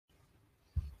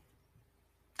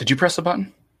Did you press the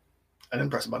button? I didn't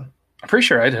press a button. I'm pretty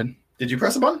sure I did. Did you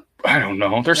press a button? I don't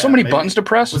know. There's so many buttons to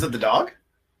press. Was it the dog?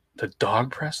 The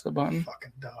dog pressed the button?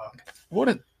 Fucking dog. What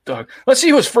a dog. Let's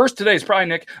see who's first today. It's probably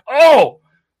Nick. Oh,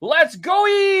 let's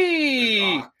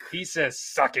go-y. He says,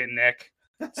 suck it, Nick.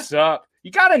 Sup? You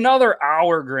got another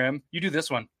hour, Grim. You do this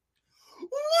one.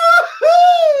 Woohoo!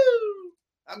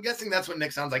 I'm guessing that's what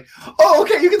Nick sounds like. Oh,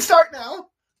 okay. You can start now.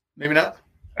 Maybe not.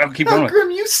 I'll keep going. Grim,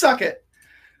 you suck it.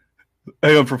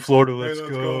 Hey, I'm from Florida. Let's Hey,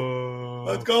 go.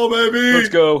 Let's go, baby. Let's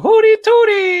go. Hootie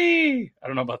tootie. I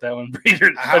don't know about that one.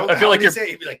 I feel like you're say it?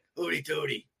 You'd be like hootie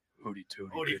tootie. Hootie tootie.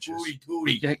 Hootie bitches. tootie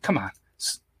tootie. Yeah, come on.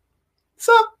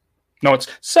 Sup? No, it's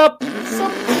sup.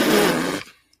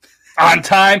 On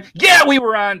time. Yeah, we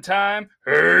were on time.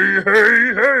 Hey,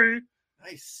 hey, hey.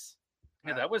 Nice.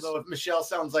 Yeah, that was. So if Michelle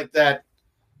sounds like that,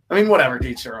 I mean, whatever.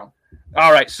 Teach their own.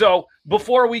 All right. So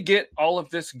before we get all of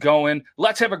this going,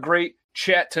 let's have a great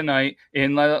chat tonight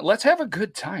and let's have a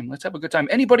good time. Let's have a good time.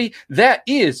 Anybody that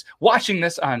is watching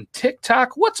this on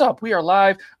TikTok, what's up? We are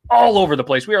live all over the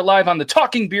place. We are live on the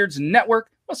Talking Beards Network.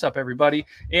 What's up, everybody?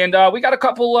 And we got a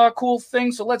couple cool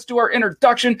things, so let's do our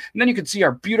introduction, and then you can see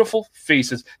our beautiful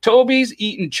faces. Toby's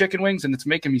eating chicken wings, and it's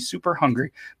making me super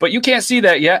hungry, but you can't see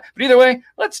that yet. But either way,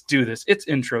 let's do this. It's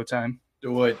intro time.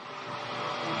 Do it.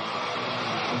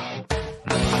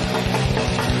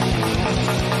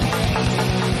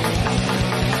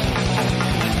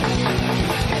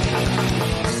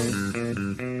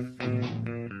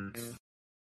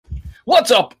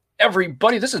 What's up,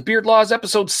 everybody? This is Beard Laws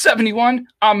episode 71.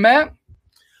 I'm Matt.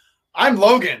 I'm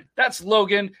Logan. That's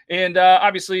Logan. And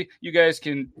obviously, you guys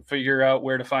can figure out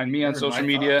where to find me on social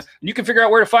media. And you can figure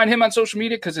out where to find him on social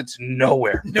media because it's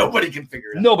nowhere. Nobody can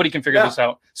figure it out. Nobody can figure this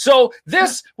out. So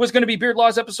this was going to be Beard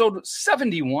Laws episode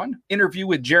 71, interview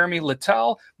with Jeremy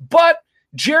Littell. But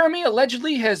Jeremy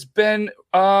allegedly has been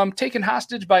taken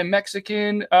hostage by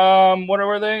Mexican, what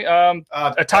were they?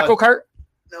 A taco cart?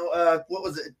 No, what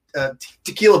was it?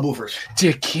 Tequila boofers.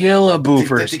 Tequila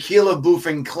boofers. The tequila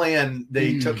boofing clan.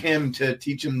 They took him to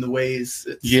teach him the ways.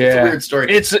 It's a weird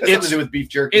story. It's something to do with beef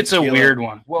jerky. It's a weird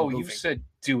one. Whoa, you said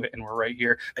do it, and we're right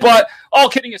here. But all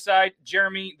kidding aside,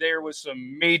 Jeremy, there was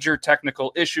some major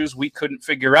technical issues we couldn't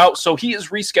figure out, so he is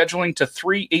rescheduling to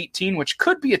 3/18, which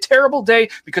could be a terrible day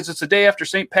because it's the day after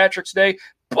St. Patrick's Day.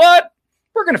 But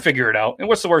we're going to figure it out. And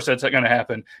what's the worst that's going to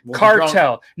happen?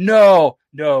 Cartel. No.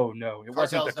 It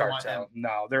wasn't the cartel.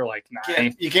 No, they're like, nah.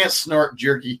 You can't snort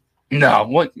jerky. No.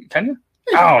 What? Can you?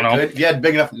 I don't know. If you had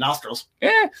big enough nostrils.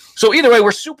 Yeah. So either way,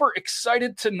 we're super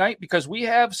excited tonight because we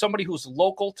have somebody who's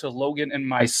local to Logan and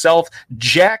myself,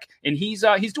 Jack, and he's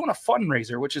doing a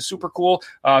fundraiser, which is super cool.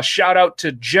 Shout out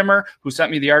to Jimmer who sent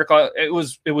me the article. It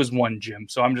was one Jim,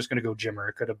 so I'm just gonna go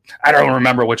Jimmer. I don't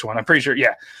remember which one. I'm pretty sure.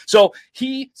 Yeah. So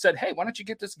he said, hey, why don't you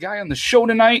get this guy on the show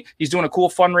tonight? He's doing a cool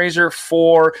fundraiser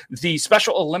for the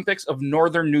Special Olympics of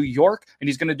Northern New York, and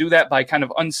he's gonna do that by kind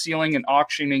of unsealing and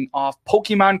auctioning off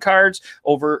Pokemon cards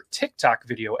over TikTok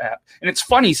video app. And it's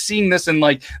funny seeing this in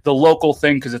like the local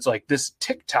thing because it's like this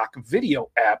TikTok video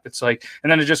app. It's like,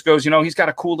 and then it just goes, he's got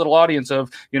a cool little audience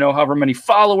of, however many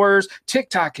followers.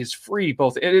 TikTok is free.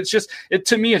 Both.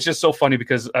 To me, it's just so funny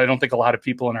because I don't think a lot of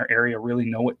people in our area really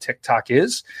know what TikTok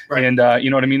is. Right. And you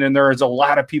know what I mean? And there is a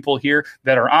lot of people here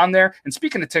that are on there. And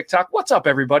speaking of TikTok, what's up,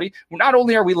 everybody? Not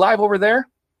only are we live over there,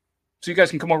 so you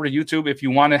guys can come over to YouTube if you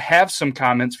want to have some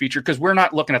comments featured, because we're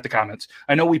not looking at the comments.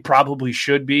 I know we probably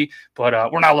should be, but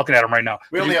we're not looking at them right now.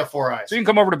 We only have 4 eyes. So you can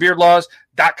come over to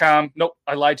beardlaws.com. Nope,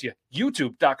 I lied to you.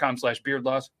 YouTube.com/beardlaws.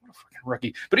 What a fucking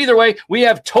rookie. But either way, we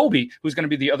have Toby, who's going to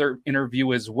be the other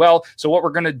interview as well. So what we're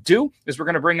going to do is we're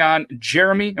going to bring on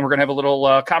Jeremy, and we're going to have a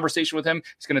little conversation with him.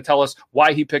 He's going to tell us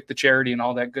why he picked the charity and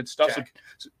all that good stuff.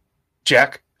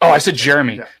 Jack. Oh, I said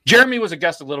Jeremy. Yeah. Jeremy was a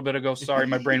guest a little bit ago. Sorry,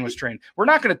 my brain was trained. We're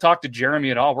not going to talk to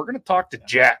Jeremy at all. We're going to talk to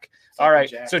Jack. All right.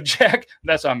 Jack. So, Jack,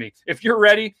 that's on me. If you're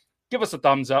ready, give us a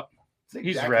thumbs up.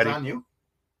 He's Jack ready. Is on you?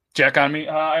 Jack on me?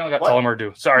 I only got Tullamore to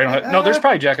do. Sorry. No, there's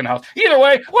probably Jack in the house. Either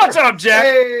way, what's up, Jack?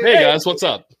 Hey, guys. What's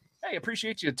up? Hey,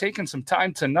 appreciate you taking some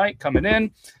time tonight coming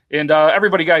in. And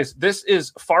everybody, guys, this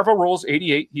is Farvo Rolls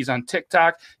 88. He's on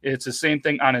TikTok. It's the same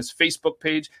thing on his Facebook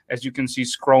page, as you can see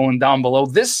scrolling down below.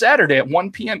 This Saturday at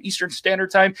 1 p.m. Eastern Standard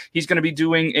Time, he's going to be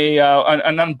doing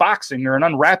an unboxing or an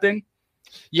unwrapping.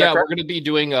 Yeah, we're going to be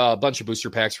doing a bunch of booster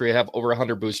packs. We have over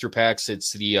 100 booster packs.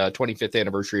 It's the 25th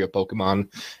anniversary of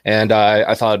Pokemon, and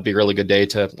I thought it'd be a really good day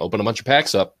to open a bunch of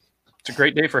packs up. It's a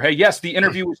great day for, hey, yes, the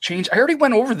interview was changed. I already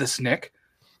went over this, Nick.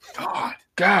 God,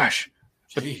 gosh.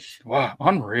 Wow,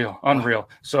 unreal.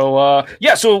 So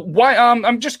so why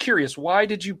I'm just curious, why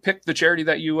did you pick the charity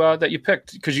that you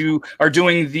picked? Because you are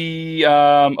doing the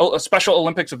Special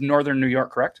Olympics of Northern New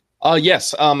York, correct?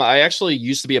 Yes. I actually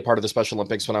used to be a part of the Special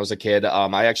Olympics when I was a kid.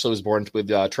 I actually was born with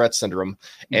Tourette syndrome,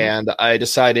 and I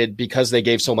decided because they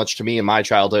gave so much to me in my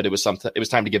childhood, it was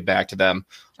time to give back to them.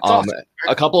 Awesome.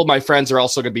 A couple of my friends are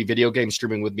also going to be video game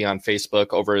streaming with me on Facebook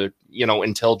over,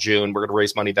 until June. We're going to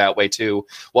raise money that way too.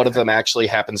 One of them actually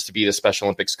happens to be the Special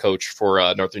Olympics coach for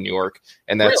Northern New York,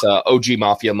 and that's OG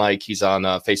Mafia Mike. He's on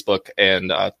Facebook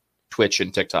and Twitch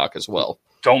and TikTok as well.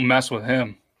 Don't mess with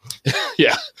him.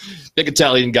 Yeah, big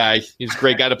Italian guy. He's a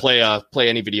great guy to play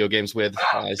any video games with.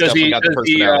 Does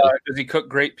he cook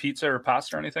great pizza or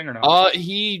pasta or anything or no?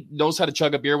 He knows how to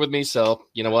chug a beer with me, so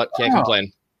you know what? Can't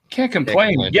complain. Can't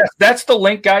complain. Yes, that's the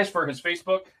link, guys, for his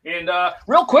Facebook. And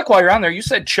real quick, while you're on there, you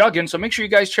said chugging, so make sure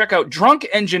you guys check out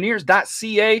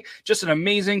drunkengineers.ca. Just an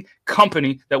amazing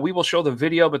company that we will show the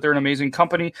video, but they're an amazing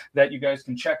company that you guys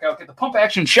can check out. Get the pump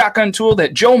action shotgun tool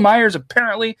that Joe Myers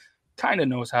apparently kind of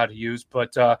knows how to use,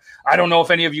 but I don't know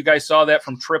if any of you guys saw that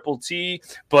from Triple T,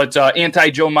 but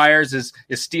anti-Joe Myers is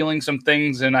stealing some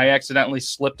things, and I accidentally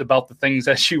slipped about the things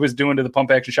that she was doing to the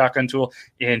pump action shotgun tool,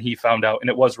 and he found out,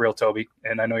 and it was real, Toby,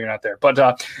 and I know you're not there. But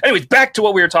anyways, back to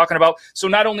what we were talking about. So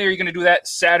not only are you going to do that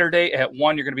Saturday at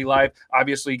 1, you're going to be live.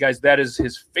 Obviously, guys, that is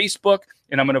his Facebook,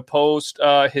 and I'm going to post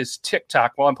his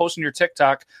TikTok. While I'm posting your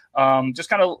TikTok, just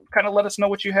kind of let us know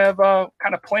what you have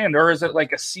kind of planned, or is it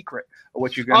like a secret of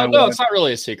what you're going to? No, it's not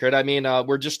really a secret. I mean,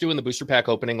 we're just doing the booster pack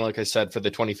opening, like I said, for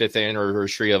the 25th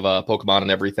anniversary of Pokemon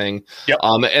and everything. Yep.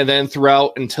 And then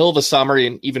throughout until the summer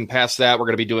and even past that, we're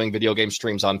going to be doing video game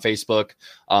streams on Facebook.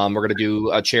 We're going to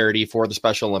do a charity for the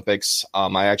Special Olympics.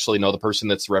 I actually know the person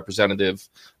that's the representative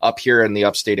up here in the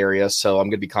upstate area, so I'm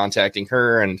going to be contacting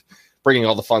her and bringing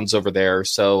all the funds over there.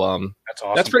 So that's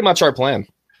awesome. That's pretty much our plan.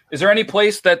 Is there any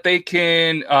place that they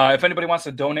can, if anybody wants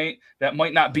to donate that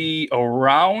might not be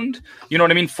around, you know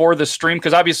what I mean, for the stream?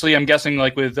 Because obviously I'm guessing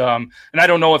like with, and I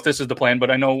don't know if this is the plan,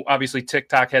 but I know obviously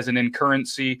TikTok has an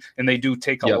in-currency and they do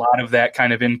take a lot of that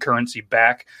kind of in-currency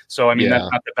back. So, I mean,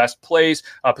 that's not the best place.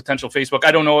 Potential Facebook,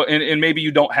 I don't know. And maybe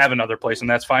you don't have another place and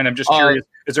that's fine. I'm just curious,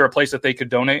 is there a place that they could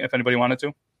donate if anybody wanted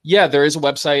to? Yeah, there is a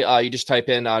website. You just type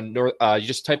in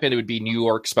it would be New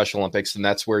York Special Olympics, and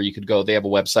that's where you could go. They have a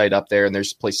website up there, and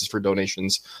there's places for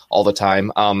donations all the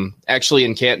time. Actually,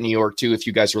 in Canton, New York, too, if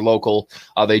you guys are local,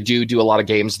 they do a lot of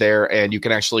games there, and you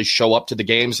can actually show up to the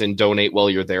games and donate while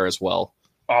you're there as well.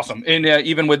 Awesome. And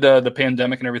even with the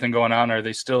pandemic and everything going on, are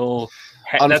they still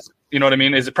you know what I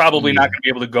mean? Is it probably not going to be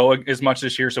able to go as much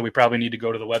this year, so we probably need to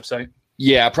go to the website?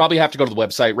 Yeah, probably have to go to the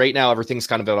website. Right now, everything's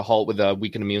kind of at a halt with a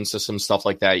weakened immune system, stuff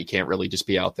like that. You can't really just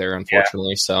be out there,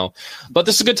 unfortunately. So, but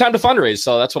this is a good time to fundraise.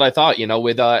 So that's what I thought,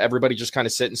 with everybody just kind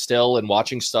of sitting still and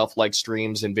watching stuff like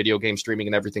streams and video game streaming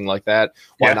and everything like that.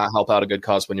 Why not help out a good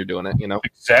cause when you're doing it,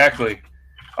 Exactly.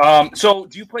 So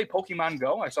do you play Pokemon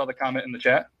Go? I saw the comment in the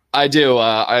chat. I do.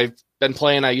 I've been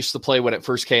playing. I used to play when it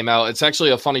first came out. It's actually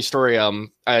a funny story.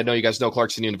 I know you guys know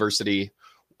Clarkson University.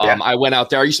 I went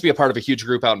out there. I used to be a part of a huge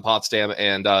group out in Potsdam,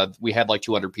 and we had like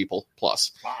 200 people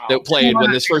plus that played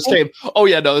when this first came. Oh,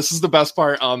 yeah, no, this is the best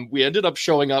part. We ended up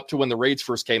showing up to when the raids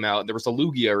first came out. There was a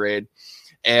Lugia raid,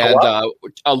 and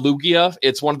a Lugia,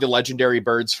 it's one of the legendary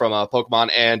birds from Pokemon,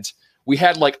 and we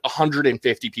had like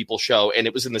 150 people show, and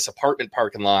it was in this apartment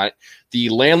parking lot. The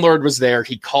landlord was there.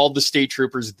 He called the state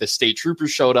troopers. The state troopers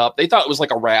showed up. They thought it was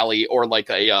like a rally or like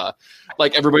a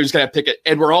like everybody was going to pick it.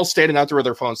 And we're all standing out there with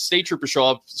their phones. State trooper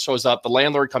shows up. The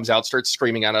landlord comes out, starts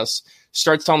screaming at us,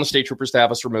 starts telling the state troopers to have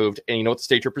us removed. And you know what the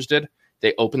state troopers did?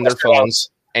 They opened their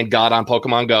phones and got on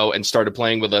Pokemon Go and started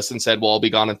playing with us and said, well, I'll be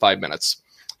gone in 5 minutes.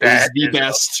 It was the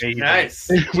best. Nice.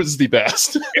 It was the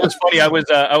best. It was funny. I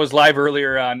was live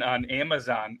earlier on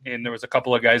Amazon, and there was a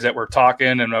couple of guys that were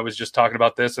talking, and I was just talking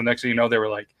about this, and next thing you know, they were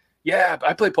like, "Yeah,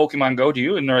 I play Pokemon Go. Do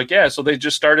you?" And they're like, "Yeah." So they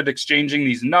just started exchanging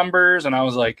these numbers, and I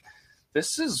was like,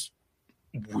 "This is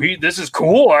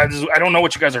cool. I don't know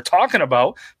what you guys are talking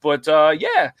about, but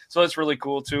yeah." So that's really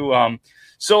cool too.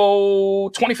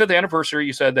 So 25th anniversary,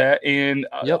 you said that, and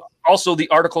also the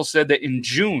article said that in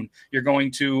June you're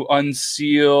going to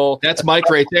unseal. That's Mike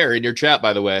right there in your chat,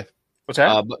 by the way. What's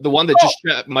that? The one that just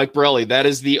chat, Mike Borelli. That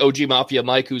is the OG Mafia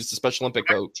Mike, who's the Special Olympic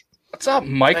coach. What's up,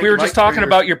 Mike? We were just talking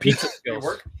about your pizza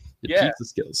skills. Pizza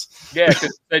skills. Yeah, because you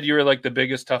said you were like the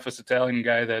biggest, toughest Italian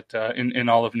guy that in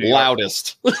all of New York.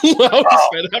 Loudest.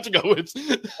 I'd have to go with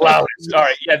loudest. All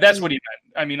right, yeah, that's what he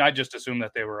meant. I mean, I just assumed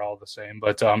that they were all the same.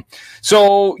 But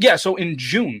so in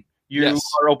June You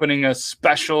are opening a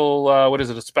special, what is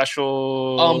it? A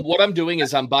special. What I'm doing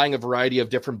is I'm buying a variety of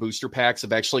different booster packs.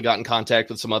 I've actually got in contact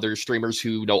with some other streamers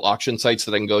who know auction sites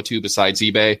that I can go to besides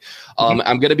eBay.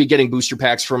 I'm going to be getting booster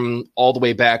packs from all the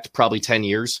way back to probably 10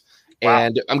 years. Wow.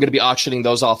 And I'm going to be auctioning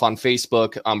those off on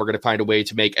Facebook. We're going to find a way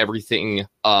to make everything,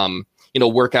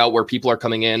 work out where people are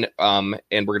coming in, and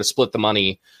we're going to split the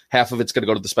money. Half of it's going to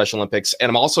go to the Special Olympics. And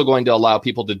I'm also going to allow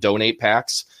people to donate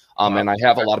packs. And I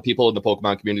have a lot of people in the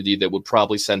Pokemon community that would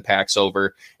probably send packs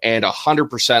over, and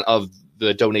 100% of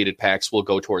the donated packs will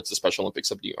go towards the Special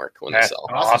Olympics of New York when they sell.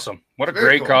 Awesome. What a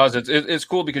great cause. It's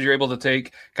cool because you're able to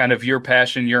take kind of your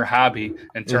passion, your hobby,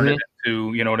 and turn it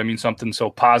into, something so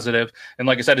positive. And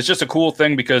like I said, it's just a cool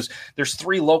thing because there's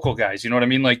 3 local guys, you know what I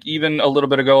mean? Like even a little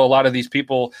bit ago, a lot of these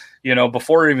people,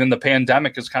 before even the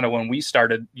pandemic is kind of when we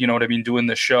started, doing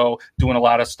the show, doing a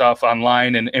lot of stuff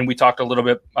online. And we talked a little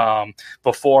bit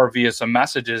before via some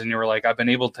messages, and you were like, I've been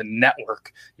able to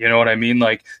network, you know what I mean?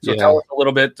 Like, so tell us a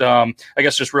little bit, I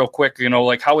guess just real quick,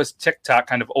 like how has TikTok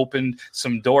kind of opened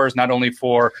some doors, not only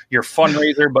for your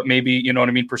fundraiser, but maybe,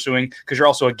 pursuing, because you're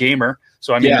also a gamer.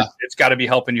 So, it's got to be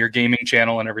helping your gaming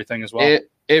channel and everything as well.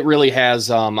 It really has.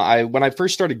 When I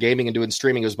first started gaming and doing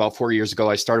streaming, it was about 4 years ago.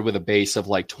 I started with a base of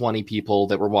like 20 people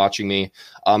that were watching me.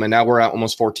 And now we're at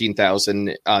almost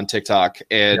 14,000 on TikTok.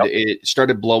 And it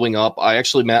started blowing up. I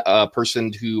actually met a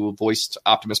person who voiced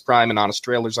Optimus Prime in Honest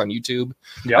Trailers on YouTube.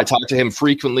 I talked to him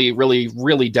frequently, really,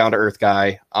 really down-to-earth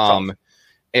guy.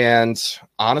 And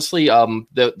honestly,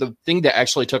 the thing that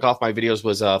actually took off my videos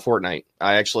was Fortnite.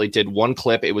 I actually did one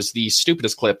clip. It was the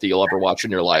stupidest clip that you'll ever watch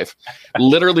in your life.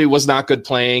 Literally was not good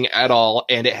playing at all.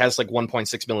 And it has like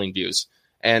 1.6 million views.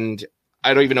 And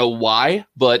I don't even know why,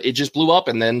 but it just blew up.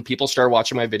 And then people started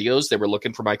watching my videos. They were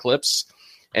looking for my clips.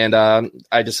 And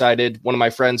I decided one of my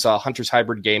friends, Hunter's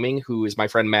Hybrid Gaming, who is my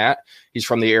friend Matt, he's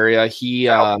from the area.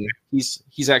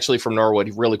 He's actually from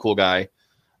Norwood. Really cool guy.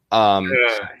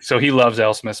 So he loves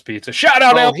Al Smith's Pizza. Shout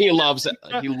out! Al. He loves it.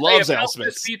 He loves Al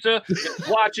Smith's Pizza.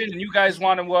 Watching, and you guys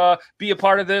want to be a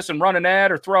part of this and run an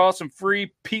ad or throw out some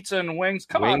free pizza and wings?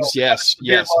 Come on, yes,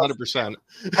 100%.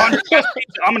 I'm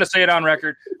going to say it on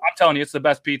record. I'm telling you, it's the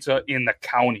best pizza in the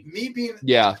county.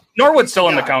 Norwood's still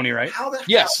in the county, right?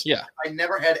 Yes. I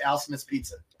never had Al Smith's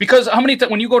Pizza. Because how many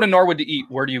when you go to Norwood to eat,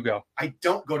 where do you go? I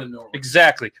don't go to Norwood.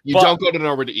 Exactly. You don't go to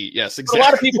Norwood to eat. Yes, exactly. A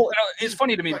lot of people. It's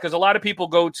funny to me because a lot of people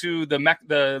go to the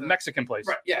Mexican place.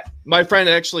 Right. Yeah. My friend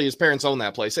actually, his parents own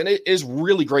that place, and it is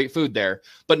really great food there.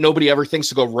 But nobody ever thinks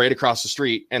to go right across the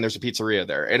street, and there's a pizzeria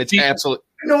there, and it's absolutely.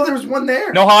 No, there was one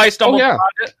there. Know how I stumbled upon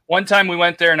it? One time we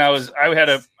went there, and I had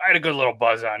a good little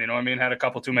buzz on. You know what I mean? Had a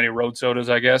couple too many road sodas,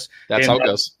 I guess. That's how it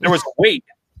goes. There was a wait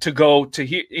to go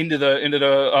into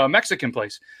the Mexican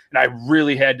place, and I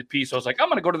really had to pee. So I was like, I'm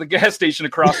going to go to the gas station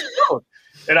across the road.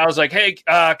 And I was like, hey,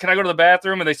 can I go to the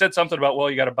bathroom? And they said something about, well,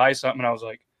 you got to buy something. And I was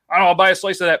like, I don't know, I'll buy a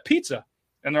slice of that pizza.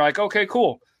 And they're like, okay,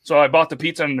 cool. So I bought the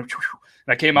pizza and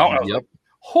I came out and I was like,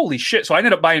 holy shit. So I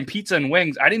ended up buying pizza and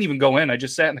wings. I didn't even go in. I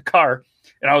just sat in the car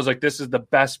and I was like, this is the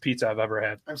best pizza I've ever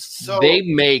had. They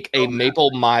make a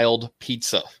maple mild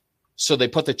pizza. So they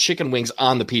put the chicken wings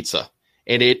on the pizza.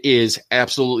 And it is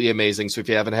absolutely amazing. So if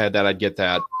you haven't had that, I'd get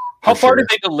that. How far did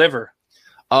they deliver?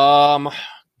 God,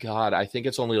 I think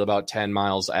it's only about 10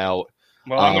 miles out.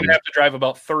 Well, I'm going to have to drive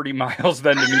about 30 miles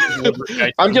then to meet the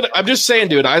delivery. I'm just saying,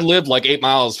 dude, I live like 8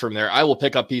 miles from there. I will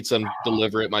pick up pizza and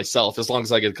deliver it myself as long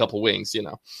as I get a couple wings, you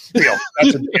know. Deal.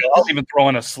 That's a deal. I'll even throw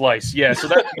in a slice. Yeah, so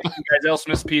that's you guys, Al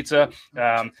Smith's Pizza.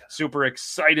 Super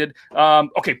excited.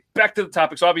 Okay, back to the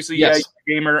topic. So obviously, you're a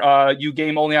gamer. You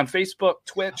game only on Facebook,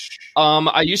 Twitch?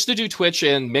 I used to do Twitch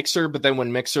and Mixer, but then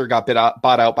when Mixer got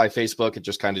bought out by Facebook, it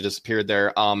just kind of disappeared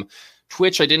there.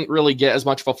 Twitch, I didn't really get as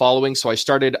much of a following, so I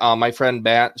started, my friend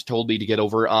Matt told me to get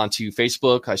over onto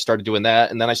Facebook. I started doing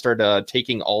that, and then I started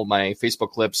taking all my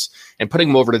Facebook clips and putting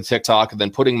them over to TikTok, and then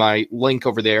putting my link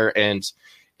over there. And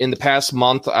in the past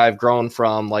month, I've grown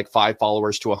from like 5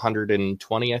 followers to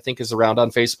 120, I think, is around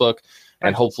on Facebook.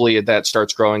 And hopefully that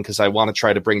starts growing because I want to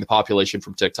try to bring the population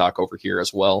from TikTok over here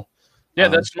as well. Yeah,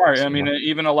 that's smart. I mean,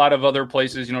 even a lot of other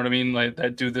places, you know what I mean, like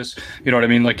that do this, you know what I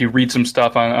mean? Like you read some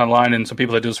stuff online and some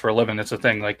people that do this for a living, it's a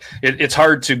thing. Like it's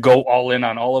hard to go all in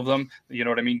on all of them. You know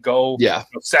what I mean? Go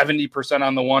 70%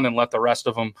 on the one and let the rest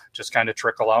of them just kind of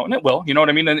trickle out. And it will, you know what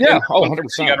I mean? And,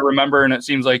 100%. You got to remember, and it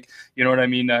seems like, you know what I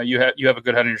mean? You have a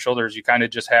good head on your shoulders. You kind of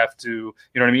just have to, you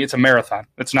know what I mean? It's a marathon.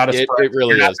 It's not a sprint. It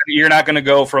really is. You're not going to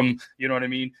go from, you know what I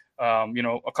mean?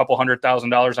 A couple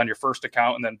 $100,000 on your first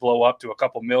account and then blow up to a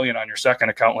couple million on your second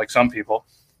account, like some people.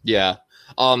 Yeah.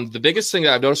 The biggest thing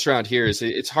that I've noticed around here is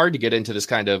it's hard to get into this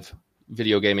kind of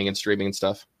video gaming and streaming and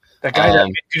stuff. That guy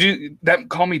that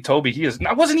call me Toby. He is.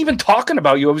 I wasn't even talking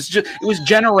about you. It was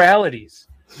generalities.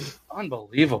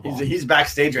 Unbelievable. He's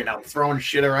backstage right now, throwing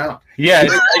shit around. Yeah,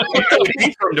 it's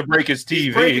easy for him to break his TV.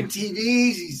 He's breaking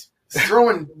TVs. He's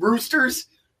throwing roosters.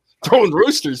 Throwing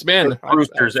roosters, man.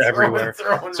 Roosters everywhere.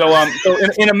 So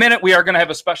in a minute, we are going to have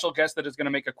a special guest that is going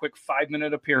to make a quick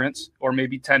 5-minute appearance, or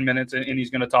maybe 10 minutes, and he's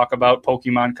going to talk about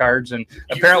Pokemon cards. And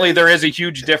apparently, there is a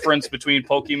huge difference between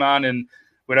Pokemon and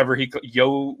whatever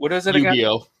what is it again?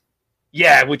 Yu-Gi-Oh.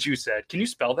 Yeah, what you said. Can you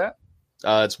spell that?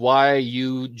 It's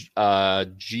Yuggioh,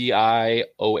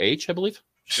 I believe.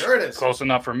 Sure it is. Close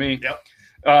enough for me.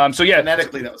 Yep. So yeah,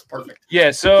 phonetically that was perfect.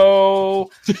 Yeah,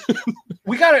 so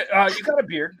we got you got a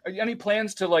beard. Any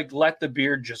plans to let the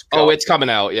beard just go? Oh, it's coming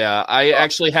out. Yeah, I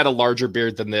actually had a larger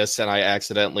beard than this, and I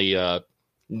accidentally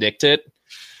nicked it.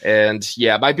 And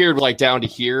yeah, my beard was down to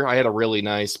here. I had a really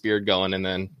nice beard going, and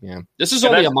then this is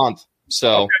only a month,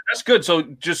 so okay, that's good. So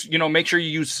just make sure you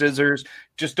use scissors.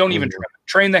 Just don't even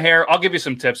train the hair. I'll give you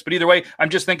some tips, but either way, I'm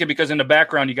just thinking because in the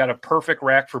background you got a perfect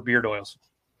rack for beard oils.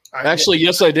 Actually,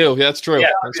 yes, I do. That's true.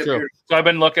 Yeah, that's true. So I've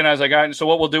been looking as I got. So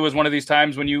what we'll do is one of these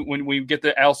times when we get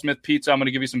the Al Smith pizza, I'm going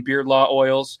to give you some Beard Law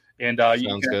oils, and you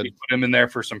can put them in there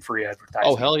for some free advertising.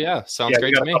 Oh hell yeah, sounds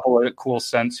great to me. A couple of cool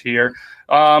scents here.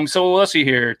 So let's see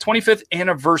here, 25th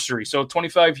anniversary. So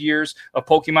 25 years of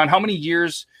Pokemon. How many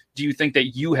years do you think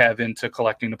that you have into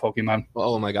collecting the Pokemon?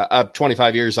 Oh my god,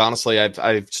 25 years. Honestly,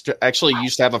 I've actually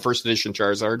used to have a first edition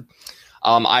Charizard.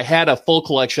 I had a full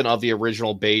collection of the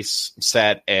original base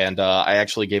set, and I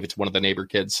actually gave it to one of the neighbor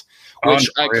kids, which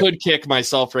I could kick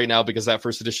myself right now because that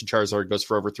first edition Charizard goes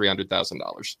for over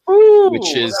 $300,000,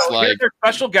 which is here's our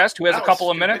special guest who has a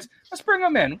couple of minutes. Let's bring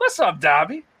him in. What's up,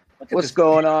 Dobby? What's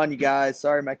going on, you guys?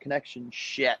 Sorry, my connection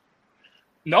shit.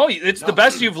 No, it's the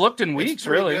best you've looked in weeks,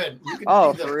 really.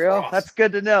 Oh, for real? That's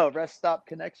good to know. Rest stop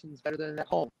connection's better than at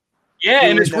home. Yeah,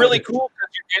 and it's really cool because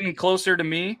you're getting closer to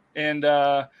me, and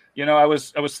I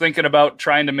was thinking about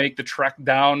trying to make the trek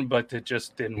down, but it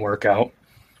just didn't work out.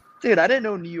 Dude, I didn't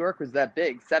know New York was that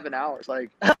big. 7 hours,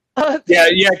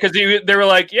 yeah, because they were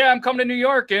like, yeah, I'm coming to New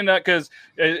York, and because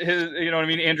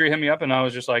Andrea hit me up, and I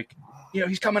was just like,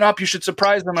 he's coming up, you should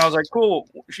surprise him. And I was like, cool.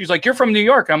 She's like, you're from New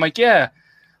York. I'm like, yeah.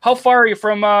 How far are you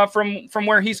from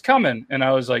where he's coming? And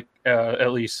I was like,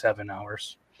 at least 7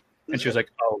 hours. And she was like,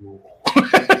 oh.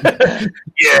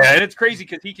 Yeah, and it's crazy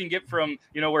because he can get from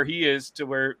where he is to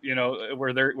where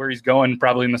where he's going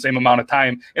probably in the same amount of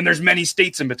time, and there's many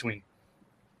states in between.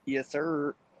 Yes,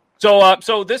 sir.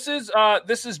 So this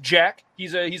is Jack.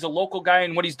 He's a local guy,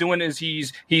 and what he's doing is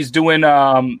he's doing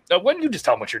why don't you just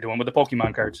tell him what you're doing with the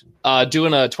Pokemon cards?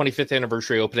 Doing a 25th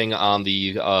anniversary opening on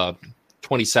the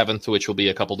 27th, which will be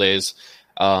a couple days.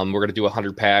 We're going to do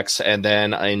 100 packs, and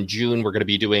then in June we're going to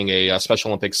be doing a Special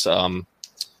Olympics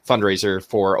fundraiser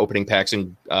for opening packs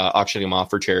and auctioning them off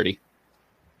for charity.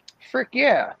 Frick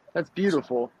yeah, that's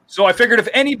beautiful. So I figured if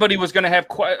anybody was going to have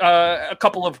a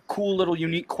couple of cool little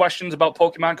unique questions about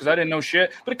Pokemon, because I didn't know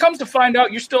shit, but it comes to find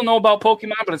out you still know about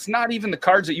Pokemon, but it's not even the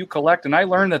cards that you collect, and I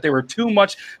learned that they were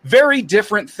very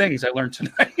different things I learned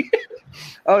tonight.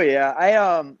 Oh yeah,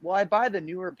 I buy the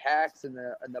newer packs and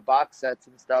the box sets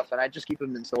and stuff, and I just keep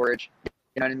them in storage.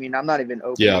 You know what I mean? I'm not even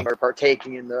opening or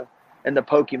partaking in the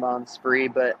Pokemon spree,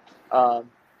 but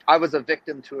I was a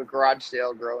victim to a garage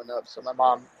sale growing up, so my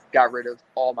mom got rid of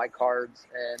all my cards,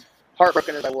 and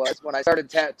heartbroken as I was, when I started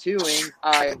tattooing,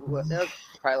 that was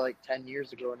probably 10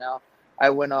 years ago now, I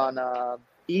went on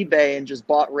eBay and just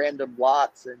bought random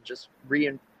lots and just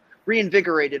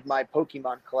reinvigorated my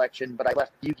Pokemon collection, but I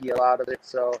left Yu-Gi-Oh out of it,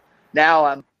 so now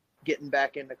I'm getting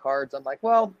back into cards. I'm like,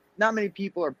 well, not many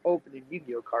people are opening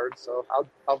Yu-Gi-Oh cards, so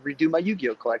I'll redo my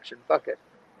Yu-Gi-Oh collection. Fuck it.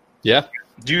 Yeah.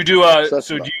 Do you do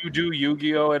do you do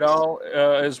Yu-Gi-Oh at all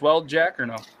as well, Jack, or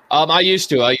no? I used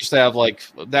to have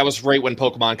that was right when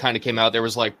Pokemon kind of came out. There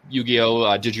was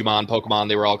Yu-Gi-Oh, Digimon, Pokemon.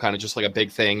 They were all kind of just a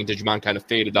big thing. Digimon kind of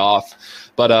faded off.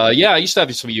 But I used to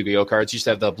have some Yu-Gi-Oh cards. Used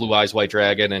to have the Blue Eyes White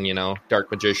Dragon and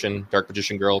Dark Magician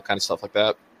Girl, kind of stuff like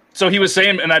that. So he was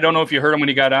saying, and I don't know if you heard him when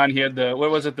he got on, he had the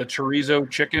chorizo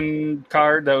chicken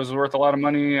card that was worth a lot of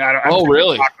money.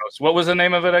 Really? Tacos. What was the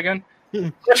name of it again? I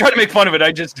tried to make fun of it.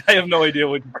 I have no idea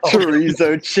what you call it.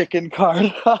 Chorizo chicken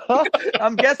card.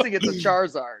 I'm guessing it's a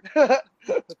Charizard.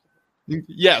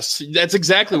 Yes, that's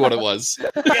exactly what it was.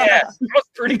 Yeah, that was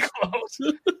pretty close.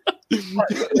 You know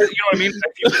what I mean?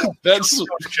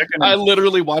 I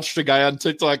literally watched a guy on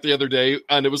TikTok the other day,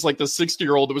 and it was like the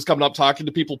 60-year-old that was coming up talking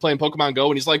to people playing Pokemon Go,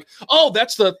 and he's like, "Oh,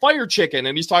 that's the fire chicken,"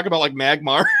 and he's talking about like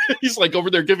Magmar. He's like over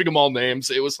there giving them all names.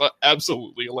 It was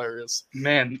absolutely hilarious.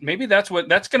 Man, maybe that's going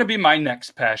to be my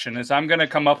next passion. Is I'm going to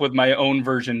come up with my own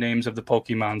version names of the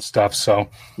Pokemon stuff. So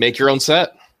make your own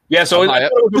set. Yeah, so it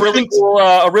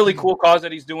was a really cool cause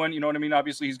that he's doing. You know what I mean?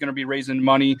 Obviously, he's going to be raising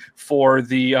money for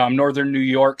the Northern New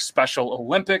York Special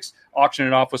Olympics,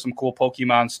 auctioning it off with some cool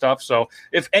Pokemon stuff. So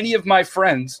if any of my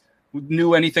friends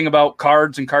knew anything about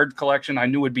cards and card collection, I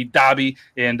knew it would be Dobby.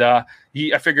 And I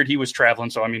figured he was traveling,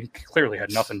 so I mean, he clearly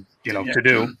had nothing, to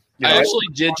do. I actually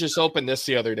did just open this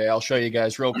the other day. I'll show you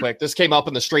guys real quick. This came up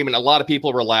in the stream, and a lot of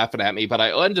people were laughing at me, but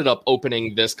I ended up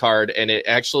opening this card, and it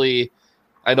actually.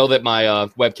 I know that my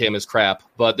webcam is crap,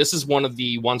 but this is one of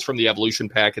the ones from the Evolution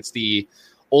Pack. It's the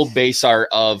old base art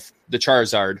of the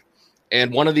Charizard.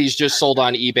 And one of these just sold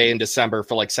on eBay in December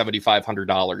for like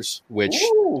 $7,500, which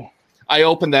I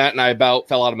opened that and I about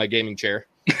fell out of my gaming chair.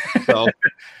 So,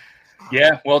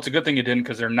 yeah, well, it's a good thing you didn't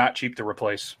because they're not cheap to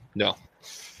replace. No,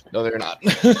 they're not.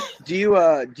 Do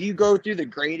you go through the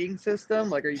grading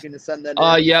system? Like, are you going to send that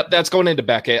in? Yeah, that's going into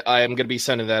Beckett. I am going to be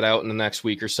sending that out in the next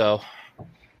week or so.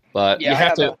 But you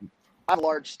have to. I have a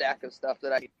large stack of stuff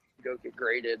that I need to go get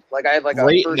graded. Like I have like a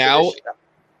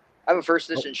first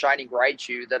edition Shining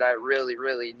Raichu that I really,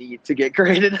 really need to get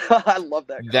graded. I love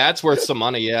that card. That's worth some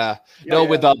money, yeah.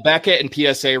 With Beckett and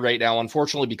PSA right now,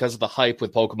 unfortunately, because of the hype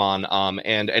with Pokemon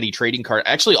and any trading card,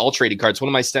 actually all trading cards. One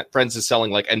of my friends is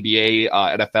selling like NBA,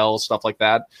 NFL, stuff like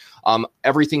that.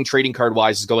 Everything trading card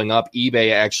wise is going up.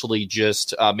 eBay actually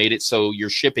just made it so your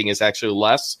shipping is actually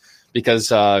less. Because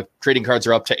trading cards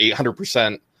are up to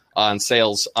 800% on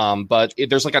sales. But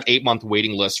there's like an 8-month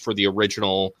waiting list for the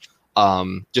original,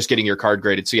 just getting your card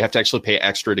graded. So you have to actually pay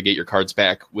extra to get your cards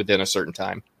back within a certain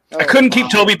time. I couldn't keep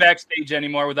Toby backstage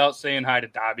anymore without saying hi to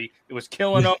Dobby. It was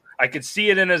killing him. I could see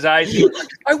it in his eyes. He was like,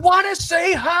 I want to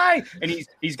say hi. And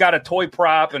he's got a toy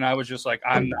prop. And I was just like,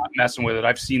 I'm not messing with it.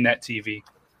 I've seen that TV.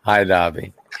 Hi,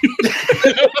 Dobby.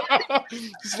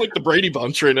 It's like the Brady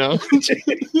Bunch right now.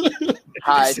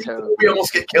 Hi, Toby. We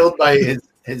almost get killed by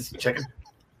his chicken.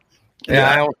 Yeah,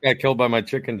 I almost got killed by my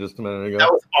chicken just a minute ago.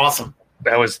 That was awesome.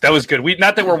 That was good.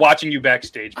 Not that we're watching you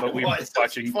backstage, but we were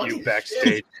watching you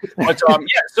backstage. But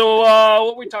so what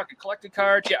were we talking? Collected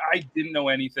cards? Yeah, I didn't know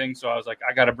anything, so I was like,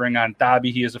 I got to bring on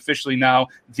Dobby. He is officially now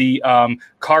the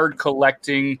card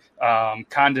collecting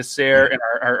connoisseur and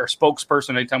our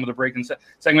spokesperson anytime with the break-in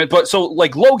segment. But so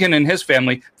like Logan and his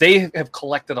family, they have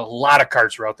collected a lot of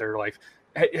cards throughout their life.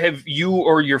 Have you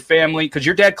or your family, because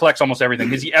your dad collects almost everything,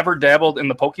 has he ever dabbled in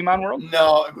the Pokemon world?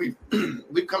 No, we've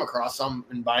come across some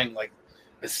in buying like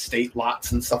estate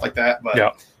lots and stuff like that,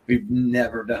 but we've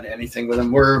never done anything with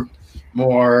them. We're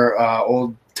more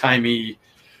old-timey,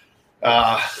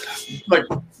 like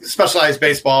specialized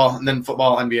baseball and then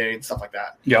football, NBA, and stuff like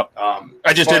that. Yep.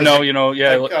 I just didn't know,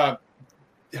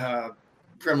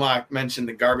 Grimlock mentioned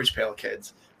the Garbage Pail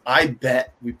Kids. I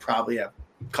bet we probably have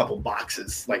couple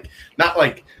boxes, like not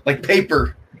like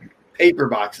paper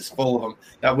boxes full of them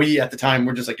that we at the time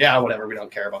were just like, yeah, whatever, we don't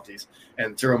care about these,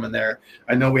 and threw them in there.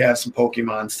 I know we have some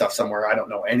Pokemon stuff somewhere. I don't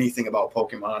know anything about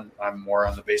Pokemon. I'm more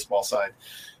on the baseball side,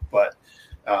 but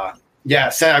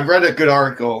Sam, I read a good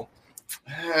article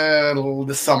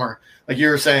this summer, like you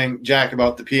were saying, Jack,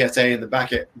 about the PSA and the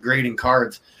Beckett grading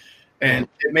cards, and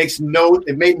it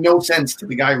made no sense to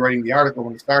the guy writing the article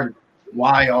when he started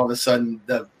why all of a sudden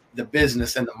the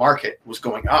business and the market was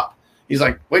going up. He's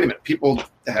like, wait a minute, people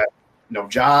have no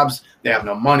jobs, they have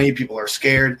no money, people are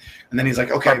scared. And then he's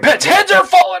like, okay, pets' heads are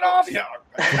falling off. Yeah.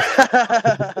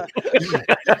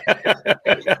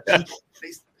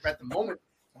 At the moment,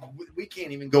 we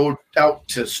can't even go out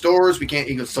to stores. We can't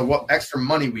even. So what extra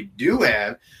money we do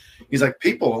have, he's like,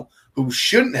 people who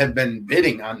shouldn't have been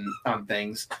bidding on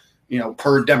things,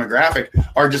 per demographic,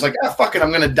 are just like, fuck it, I'm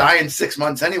going to die in 6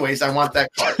 months anyways. I want that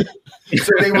card.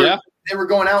 So they were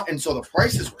going out, and so the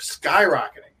prices were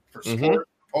skyrocketing for sport,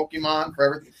 Pokemon, for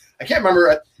everything. I can't remember.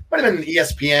 It might have been an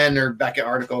ESPN or Beckett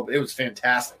article, but it was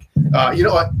fantastic. You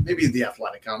know what? Maybe The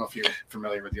Athletic. I don't know if you're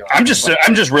familiar with the article.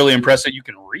 I'm just really impressed that you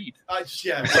can read.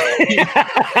 Yeah. So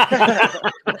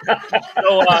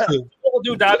what we'll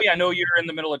do, Dobby, I know you're in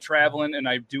the middle of traveling, and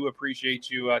I do appreciate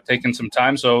you taking some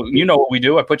time. So you know what we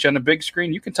do. I put you on the big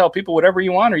screen. You can tell people whatever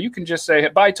you want, or you can just say,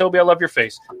 bye, Toby, I love your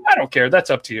face. I don't care. That's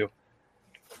up to you.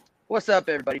 What's up,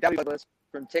 everybody? Dobby Douglas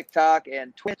from TikTok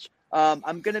and Twitch.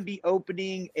 I'm going to be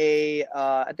opening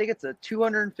I think it's a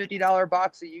 $250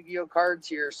 box of Yu-Gi-Oh cards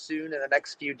here soon in the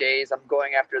next few days. I'm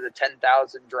going after the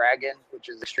 10,000 Dragon, which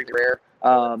is extremely rare.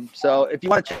 So if you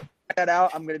want to check that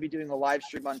out. I'm going to be doing a live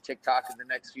stream on TikTok in the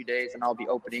next few days, and I'll be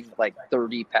opening like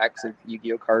 30 packs of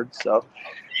Yu-Gi-Oh cards. So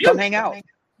come hang out.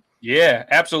 Yeah,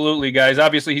 absolutely, guys.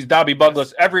 Obviously, he's Dobby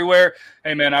Bugless everywhere.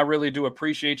 Hey, man, I really do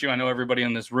appreciate you. I know everybody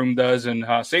in this room does. And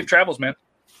safe travels, man.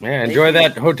 Yeah, enjoy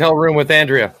that hotel room with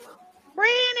Andrea.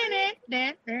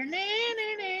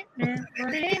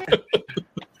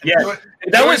 Yeah,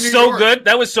 that was so good.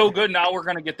 That was so good. Now we're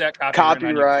going to get that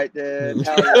copyright, dude.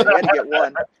 Hell yeah, we had to get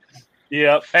one.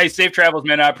 Yep. Hey, safe travels,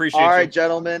 man. I appreciate you. All right,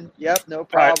 gentlemen. Yep, no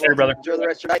problem. All right, later, brother. Enjoy the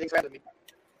rest of your night. Thanks for having me.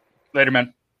 Later,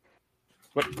 man.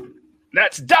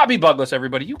 That's Dobby Bugless,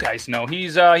 everybody. You guys know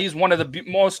he's one of the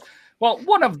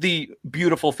one of the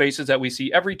beautiful faces that we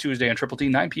see every Tuesday on Triple T,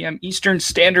 9 p.m. Eastern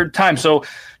Standard Time. So,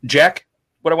 Jack,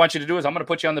 what I want you to do is I'm going to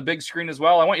put you on the big screen as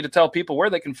well. I want you to tell people where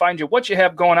they can find you, what you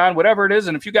have going on, whatever it is.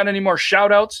 And if you got any more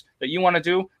shout outs that you want to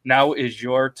do, now is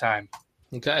your time.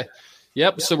 Okay.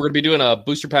 Yep. So we're going to be doing a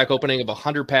booster pack opening of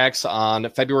 100 packs on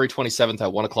February 27th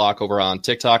at 1 o'clock over on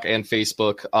TikTok and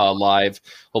Facebook live.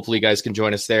 Hopefully you guys can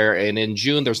join us there. And in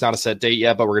June, there's not a set date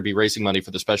yet, but we're going to be raising money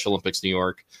for the Special Olympics New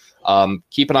York.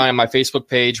 Keep an eye on my Facebook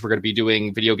page. We're going to be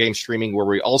doing video game streaming where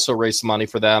we also raise some money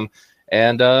for them.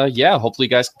 And hopefully you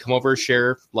guys can come over,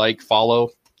 share, follow.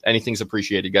 Anything's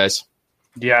appreciated, guys.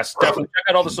 Yes, definitely check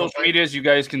out all the social medias. You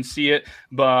guys can see it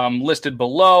listed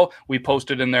below. We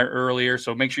posted in there earlier,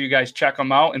 so make sure you guys check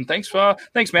them out. And thanks,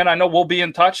 man. I know we'll be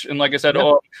in touch. And like I said,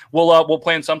 we'll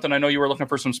plan something. I know you were looking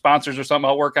for some sponsors or something.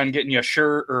 I'll work on getting you a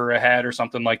shirt or a hat or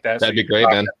something like that. That'd be great,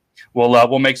 man.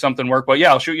 We'll make something work. But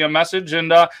yeah, I'll shoot you a message.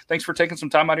 And thanks for taking some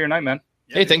time out of your night, man.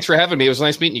 Hey, thanks for having me. It was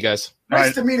nice meeting you guys.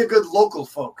 Nice to meet a good local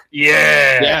folk.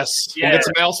 Yeah. Yes. Yeah. We'll get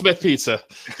some Al Smith pizza.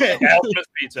 Al Smith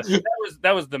pizza.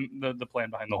 That was the plan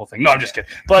behind the whole thing. No, I'm just kidding.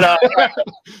 But all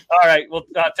right. Well,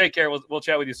 take care. We'll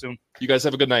chat with you soon. You guys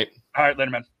have a good night. All right,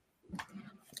 later, man.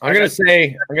 I'm gonna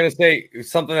say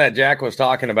something that Jack was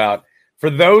talking about. For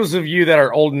those of you that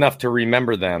are old enough to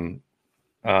remember them,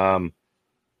 but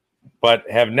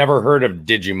have never heard of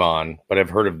Digimon, but have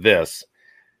heard of this.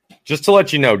 Just to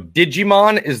let you know,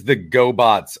 Digimon is the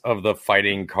GoBots of the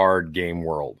fighting card game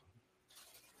world.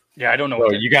 Yeah, I don't know.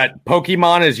 So you got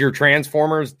Pokemon as your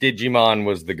Transformers. Digimon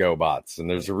was the GoBots. And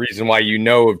there's a reason why you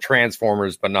know of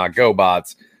Transformers, but not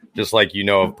GoBots. Just like you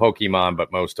know of Pokemon,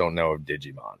 but most don't know of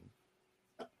Digimon.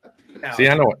 Now, see,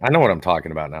 I know what I'm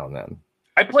talking about now and then.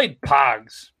 I played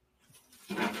Pogs.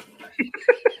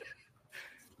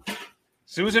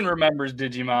 Susan remembers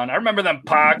Digimon. I remember them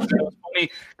Pogs. It was funny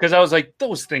because I was like,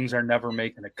 those things are never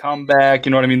making a comeback.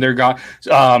 You know what I mean? They're gone.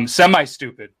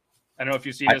 Semi-stupid. I don't know if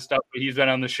you've seen his stuff, but he's been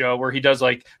on the show where he does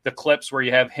like the clips where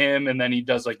you have him and then he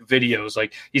does like videos.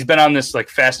 Like he's been on this like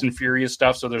Fast and Furious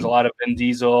stuff. So there's a lot of Vin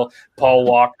Diesel, Paul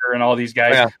Walker, and all these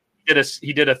guys. Yeah.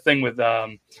 He did a thing with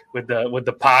the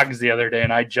Pogs the other day,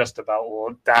 and I just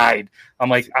about died. I'm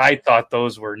like, I thought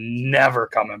those were never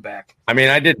coming back. I mean,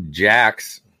 I did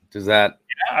Jax. Does that?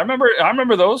 Yeah, I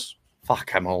remember those.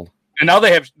 Fuck, I'm old. And now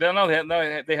they have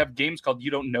games called You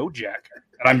Don't Know Jack.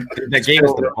 And that game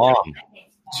is the bomb.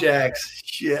 Jax,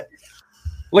 shit.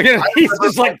 Look at him. He's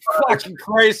just like, fucking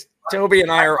Christ. Toby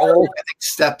and I are old. I think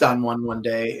stepped on one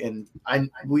day, and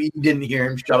we didn't hear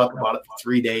him shut up about it for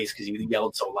 3 days because he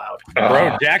yelled so loud.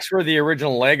 Bro, Jax were the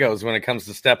original Legos when it comes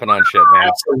to stepping on shit, man.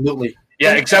 Absolutely.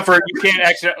 Yeah, except for you can't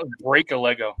accidentally break a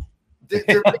Lego.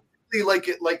 They're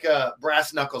basically like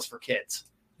brass knuckles for kids.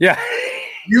 Yeah.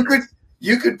 You could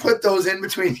put those in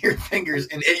between your fingers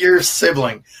and hit your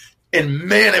sibling, and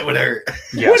man, it would hurt.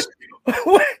 Yes.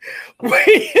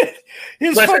 Wait,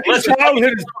 his fucking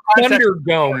childhood is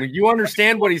Thunderdome. You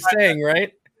understand what he's saying,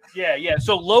 right? Yeah.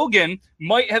 So Logan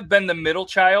might have been the middle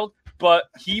child, but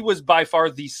he was by far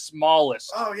the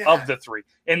smallest of the three.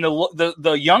 And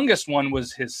the youngest one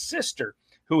was his sister,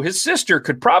 who his sister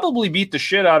could probably beat the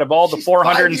shit out of all the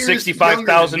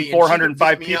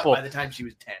 465,405 people. By the time she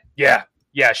was 10.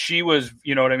 Yeah, she was,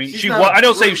 you know what I mean? I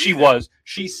don't say she was.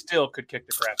 She still could kick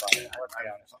the crap out of it. Let's be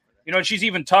honest. You know, and she's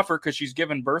even tougher because she's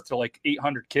given birth to like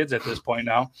 800 kids at this point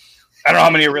now. I don't know how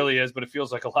many it really is, but it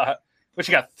feels like a lot. But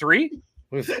you got 3?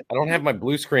 I don't have my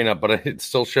blue screen up, but it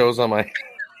still shows on my...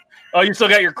 Oh, you still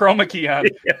got your chroma key on.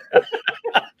 Yeah.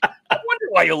 I wonder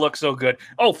why you look so good.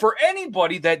 Oh, for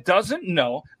anybody that doesn't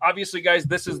know, obviously, guys,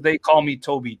 this is They Call Me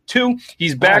Toby 2.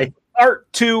 He's back with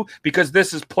Part 2 because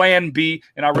this is Plan B,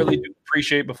 and I really do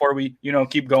appreciate before we,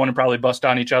 keep going and probably bust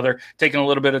on each other, taking a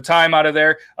little bit of time out of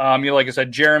there. Like I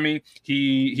said, Jeremy,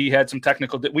 he had some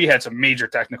we had some major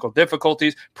technical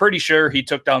difficulties. Pretty sure he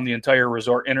took down the entire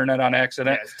resort internet on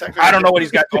accident. Yeah, I don't know what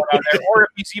he's got going on there, or if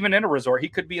he's even in a resort. He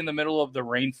could be in the middle of the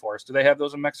rainforest. Do they have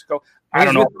those in Mexico? I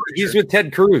don't know. He's with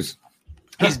Ted Cruz.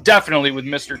 He's definitely with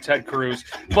Mr. Ted Cruz,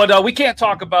 but we can't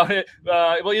talk about it.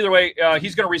 Well, either way,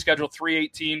 he's going to reschedule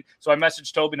 3/18. So I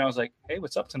messaged Toby and I was like, "Hey,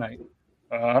 what's up tonight?"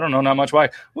 I don't know, not much. Why?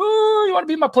 Woo, you want to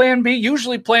be my plan B?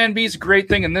 Usually plan B is a great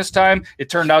thing, and this time it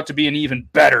turned out to be an even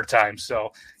better time.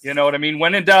 So you know what I mean.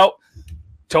 When in doubt,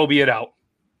 Toby it out.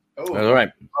 Oh, All right.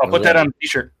 I'll put that on a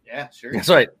t-shirt. yeah, sure. That's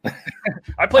right.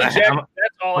 I played Jack.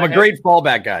 That's all. I'm a great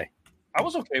fallback guy. I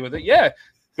was okay with it. Yeah,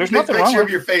 there's Make nothing a wrong picture with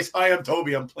of your face. Hi, I'm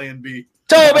Toby. I'm Plan B.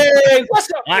 Toby.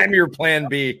 What's up? I'm your plan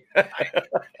B.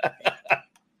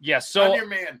 Yes. I'm So your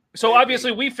man. So Plan B.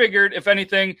 obviously we figured, if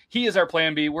anything, he is our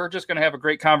plan B. We're just going to have a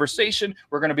great conversation.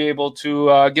 We're going to be able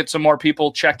to get some more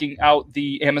people checking out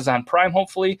the Amazon Prime,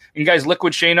 hopefully. And guys,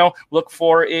 Liquid Shano, look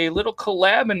for a little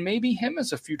collab and maybe him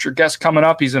as a future guest coming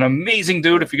up. He's an amazing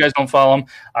dude. If you guys don't follow him,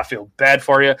 I feel bad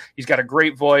for you. He's got a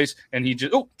great voice, and he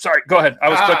just – oh, sorry. Go ahead. I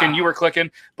was clicking. You were clicking.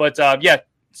 But, yeah.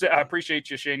 So I appreciate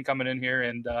you, Shane, coming in here.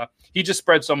 And he just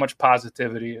spread so much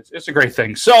positivity. It's a great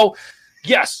thing. So,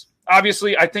 yes.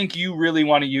 Obviously, I think you really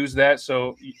want to use that.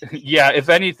 So, yeah, if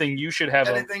anything, you should have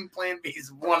anything. Plan B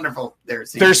is wonderful.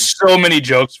 There's so many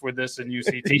jokes for this in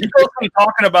UCT. You know what I'm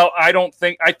talking about? I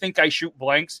think I shoot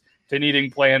blanks to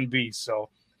needing Plan B. So,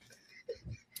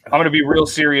 I'm going to be real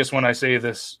serious when I say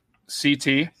this.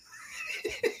 CT,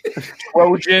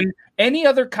 Trojan, any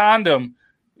other condom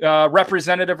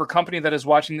representative or company that is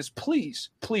watching this,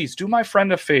 please do my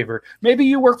friend a favor. Maybe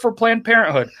you work for Planned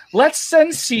Parenthood. Let's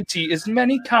send CT as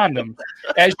many condoms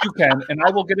as you can, and I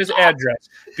will get his address,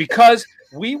 because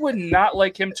we would not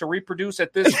like him to reproduce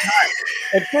at this time.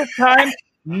 At this time,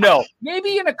 no.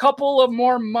 Maybe in a couple of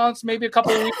more months, maybe a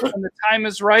couple of weeks when the time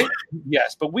is right.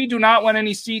 Yes, but we do not want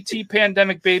any CT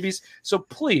pandemic babies. So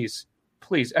please,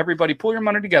 everybody, pull your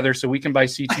money together so we can buy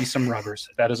CT some rubbers.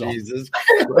 That is all. Jesus.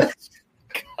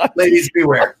 Ladies,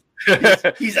 beware.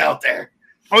 He's out there.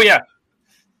 Oh, yeah.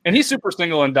 And he's super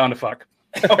single and down to fuck.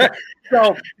 Okay.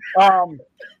 So,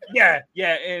 yeah.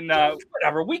 And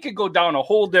whatever. We could go down a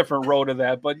whole different road of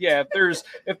that. But, yeah,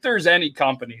 if there's any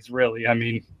companies, really, I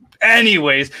mean,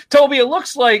 anyways, Toby, it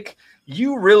looks like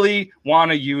you really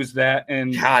want to use that.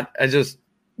 And God, I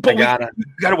got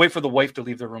to wait for the wife to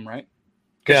leave the room, right?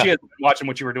 Because she had been watching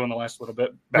what you were doing the last little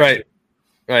bit. Right.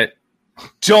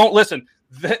 Don't listen.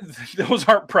 Those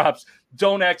aren't props.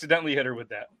 Don't accidentally hit her with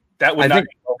that. That would not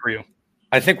go for you.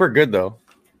 I think we're good though.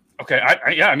 Okay.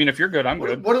 I mean, if you're good, I'm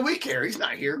good. What do we care? He's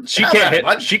not here. She can't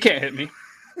hit me.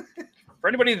 For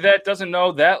anybody that doesn't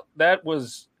know, that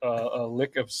was a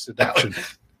lick of seduction.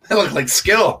 That looked like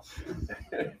skill.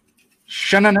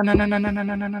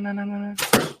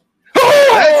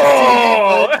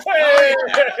 Oh!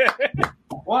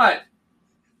 What?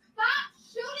 Stop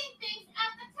shooting things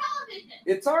at the television.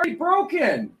 It's already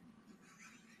broken.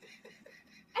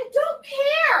 I don't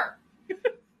care.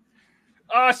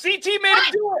 CT made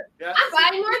him do it. Yeah. I'm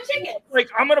buying more chickens. Like,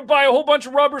 I'm going to buy a whole bunch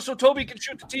of rubber so Toby can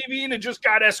shoot the TV, and it just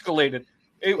got escalated.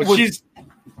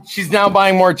 She's now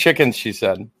buying more chickens, she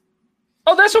said.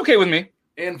 Oh, that's okay with me.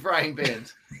 And frying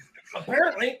pans.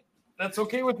 Apparently, that's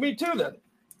okay with me too then.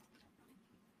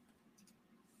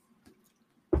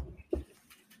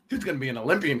 Dude's going to be an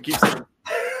Olympian. Keeps it.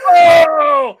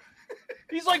 Oh!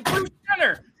 He's like Bruce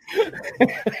Jenner.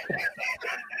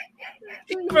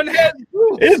 He even had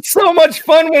It's so much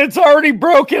fun when it's already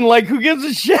broken. Like, who gives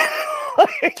a shit?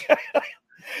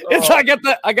 I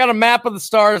got a map of the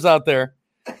stars out there.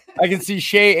 I can see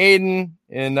Shea Aiden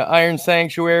in the Iron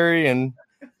Sanctuary and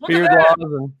Beard Laws.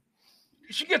 And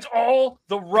she gets all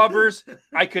the rubbers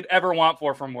I could ever want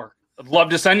from work. I'd love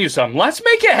to send you some. Let's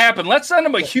make it happen. Let's send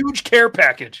him a huge care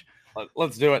package.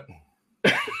 let's do it.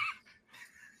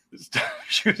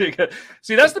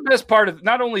 See, that's the best part of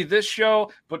not only this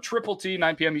show, but Triple T,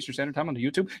 9 p.m. Eastern Standard Time on the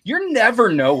YouTube. You never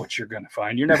know what you're going to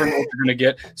find. You never know what you're going to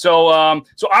get. So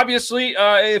obviously,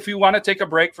 if you want to take a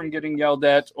break from getting yelled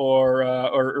at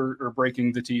or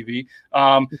breaking the TV,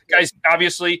 guys,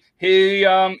 obviously he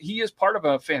is part of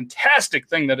a fantastic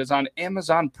thing that is on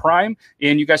Amazon Prime,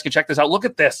 and you guys can check this out. Look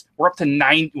at this. We're up to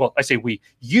 9. Well, I say we.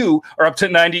 You are up to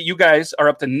 90. You guys are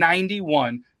up to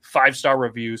 91 5-star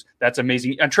reviews. That's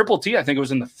amazing. And Triple T, I think it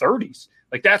was in the 30s.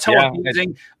 Like, that's how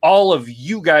amazing all of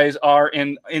you guys are.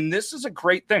 And this is a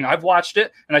great thing. I've watched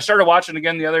it, and I started watching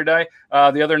again the other night,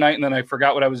 and then I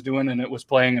forgot what I was doing, and it was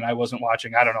playing, and I wasn't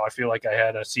watching. I don't know. I feel like I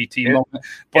had a CT moment.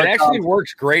 But it actually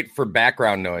works great for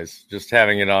background noise, just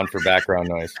having it on for background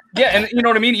noise. Yeah, and you know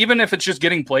what I mean? Even if it's just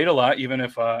getting played a lot, even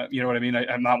if, you know what I mean,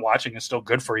 I'm not watching, it's still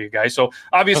good for you guys. So,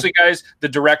 obviously, guys, the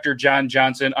director, John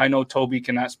Johnson, I know Toby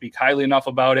cannot speak highly enough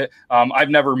about it. I've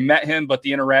never met him, but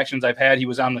the interactions I've had, he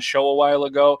was on the show a while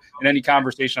ago, and any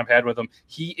conversation I've had with him,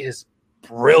 he is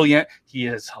brilliant. He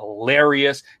is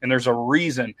hilarious. And there's a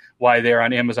reason why they're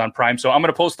on Amazon Prime. So I'm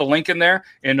going to post the link in there.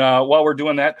 And while we're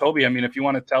doing that, Toby, I mean, if you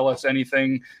want to tell us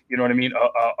anything, you know what I mean,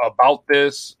 about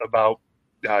this, about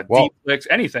deep flicks,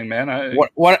 anything, man.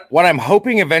 What I'm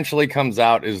hoping eventually comes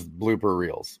out is blooper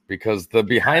reels, because the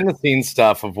behind the scenes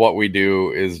stuff of what we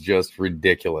do is just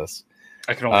ridiculous.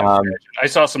 I can only imagine. I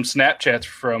saw some Snapchats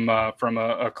from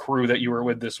a crew that you were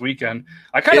with this weekend.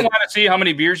 I kind of want to see how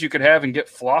many beers you could have and get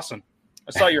flossing.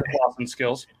 I saw your flossing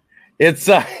skills. It's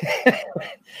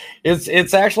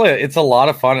it's actually it's a lot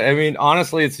of fun. I mean,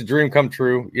 honestly, it's a dream come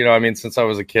true. You know, I mean, since I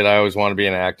was a kid, I always wanted to be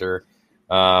an actor,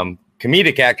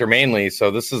 comedic actor mainly. So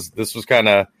this is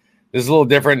a little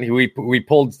different. We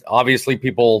pulled, obviously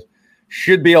people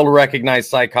should be able to recognize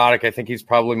Psychotic. I think he's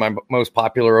probably my most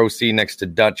popular OC next to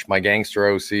Dutch, my gangster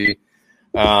OC.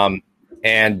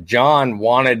 And John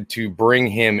wanted to bring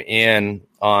him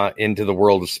into the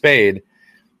world of Spade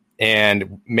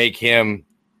and make him,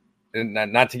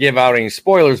 not to give out any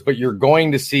spoilers, but you're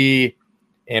going to see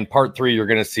in part 3, you're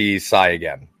going to see Cy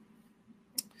again.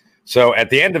 So at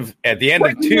the end of 2,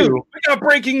 we got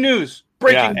breaking news.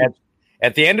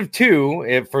 At the end of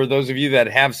 2, for those of you that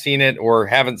have seen it or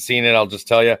haven't seen it, I'll just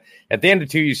tell you, at the end of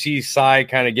 2, you see Cy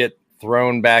kind of get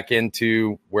thrown back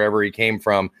into wherever he came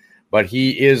from, but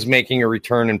he is making a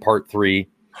return in part 3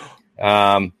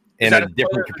 in a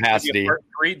different capacity.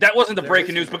 That wasn't the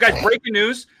breaking news, but guys, breaking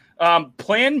news,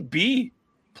 Plan A.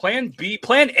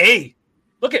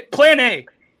 Look at Plan A.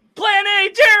 Plan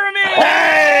A, Jeremy!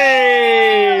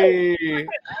 Hey!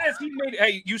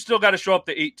 Hey, you still got to show up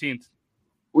the 18th.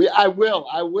 I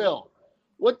will.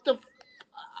 What the?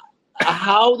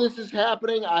 How this is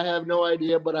happening, I have no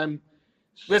idea. But I'm.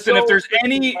 Listen, if there's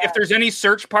any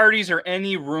search parties or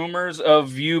any rumors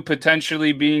of you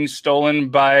potentially being stolen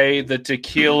by the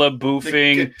tequila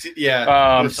boofing,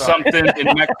 something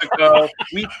in Mexico,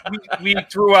 we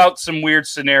threw out some weird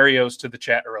scenarios to the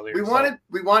chat earlier. We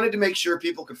wanted to make sure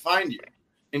people could find you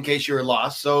in case you were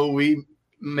lost. So we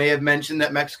may have mentioned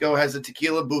that Mexico has a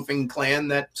tequila boofing clan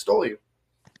that stole you.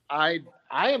 I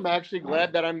am actually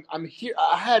glad that I'm here.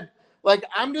 I'm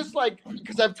just like,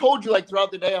 because I've told you like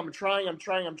throughout the day, I'm trying.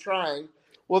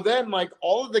 Well, then like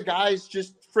all of the guys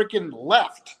just freaking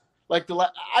left. Like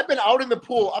I've been out in the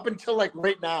pool up until like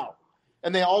right now,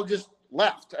 and they all just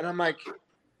left. And I'm like,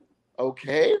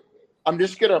 okay, I'm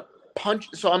just gonna punch.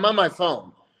 So I'm on my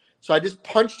phone, so I just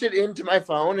punched it into my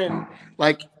phone, and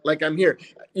like I'm here.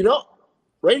 You know,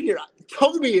 right here,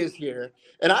 Toby is here,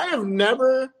 and I have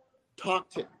never talk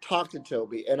to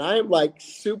Toby, and I am like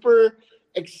super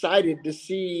excited to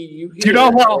see you here. Do you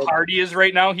know how hard he is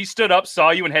right now? He stood up, saw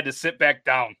you, and had to sit back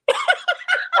down.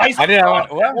 I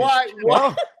didn't. Why?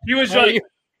 He was like,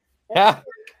 how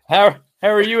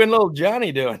are you and little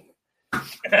Johnny doing?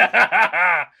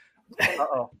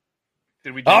 Uh-oh.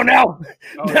 Did we? No!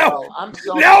 I'm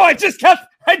so. No! I just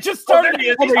started.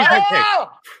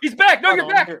 He's back. No, you're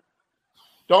back. Here.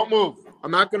 Don't move.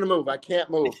 I'm not going to move. I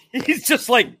can't move. He's just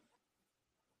like.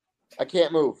 I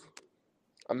can't move.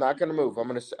 I'm not going to move. Oh,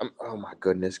 my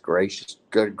goodness gracious.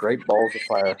 Good, great balls of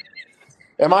fire.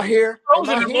 Am I here? Am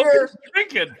I here?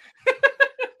 Drinking.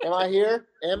 Am I here?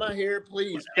 Am I here?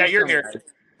 Please. Yeah, you're here.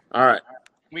 All right.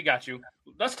 We got you.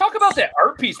 Let's talk about that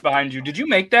art piece behind you. Did you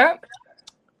make that?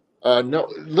 No.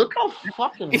 Look how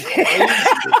fucking crazy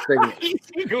this thing is.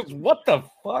 He goes, what the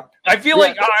fuck? I feel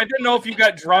like I didn't know if you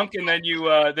got drunk and then you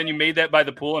made that by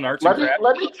the pool in arts and crafts.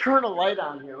 Let me turn a light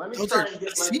on here. Let me Those are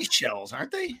seashells,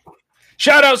 aren't they?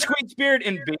 Shout out Squeak Spirit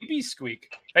and Baby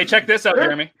Squeak. Hey, check this out,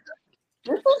 Jeremy.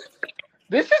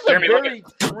 This is Jeremy, a very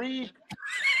free.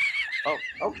 Oh,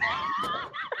 okay.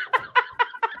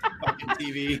 Fucking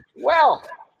TV. Well,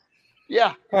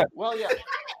 yeah. Well, yeah.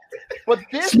 But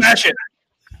this Smash it.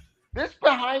 This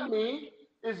behind me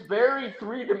is very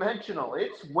three-dimensional.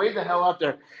 It's way the hell out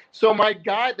there. So the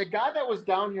guy that was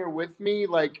down here with me,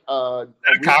 like a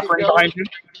copper behind you.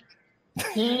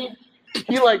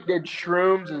 He like did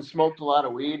shrooms and smoked a lot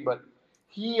of weed, but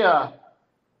he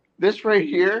this right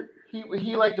here,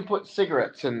 he liked to put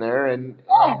cigarettes in there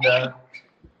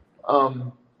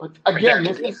but again,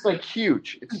 this is like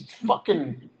huge. It's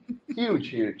fucking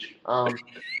huge.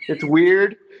 It's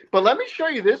weird. But let me show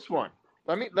you this one.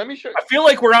 Let me show you. I feel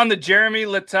like we're on the Jeremy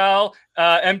Littell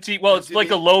MTV. Well, it's MTV.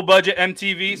 Like a low budget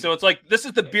MTV. So it's like this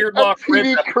is the Beardlaw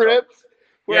Cribs.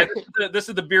 Yeah, this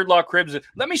is the Beardlaw Cribs.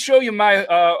 Let me show you my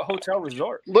hotel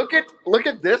resort. Look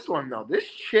at this one though. This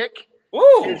chick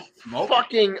is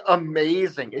fucking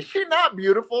amazing. Is she not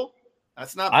beautiful?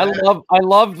 That's not bad. I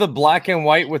love the black and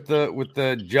white with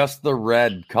the just the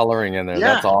red coloring in there.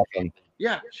 Yeah. That's awesome.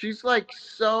 Yeah, she's like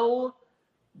so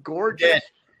gorgeous.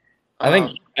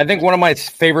 I think one of my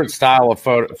favorite style of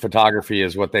photography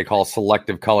is what they call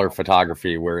selective color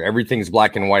photography, where everything's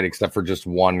black and white except for just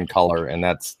one color, and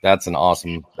that's an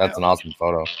awesome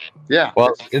photo. Yeah.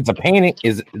 Well, it's a painting.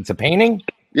 It's a painting?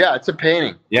 Yeah, it's a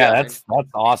painting. Yeah, that's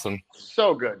awesome.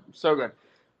 So good. So good.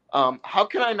 How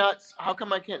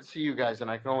come I can't see you guys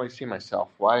and I can only see myself?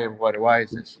 Why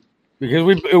is this? Because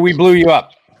we blew you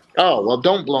up. Oh, well,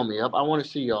 don't blow me up. I want to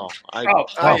see y'all. Okay.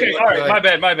 All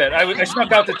right. My bad. I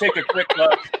snuck out to take a quick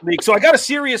leak. So I got a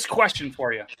serious question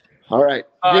for you. All right.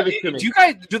 Give it to me.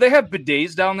 Do they have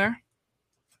bidets down there?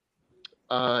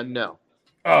 No.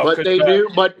 Oh, but they do.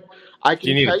 But I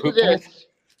can tell you this. Place?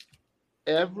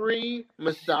 Every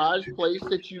massage place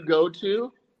that you go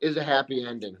to is a happy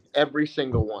ending. Every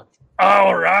single one.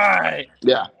 All right.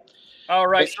 Yeah. All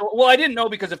right. So, well, I didn't know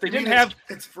because if they didn't have,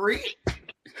 it's free.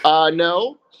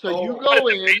 No. So you go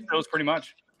in. Those pretty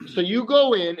much. So you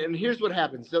go in, and here's what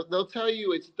happens. They'll tell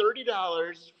you it's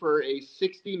 $30 for a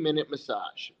 60-minute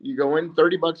massage. You go in,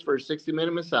 $30 for a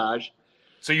 60-minute massage.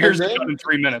 So yours is done in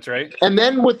 3 minutes, right? And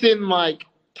then within like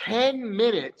 10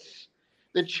 minutes,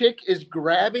 the chick is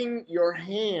grabbing your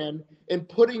hand and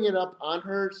putting it up on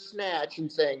her snatch and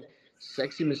saying,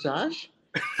 "Sexy massage?"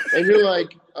 And you're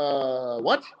like,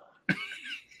 what?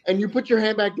 And you put your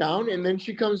hand back down, and then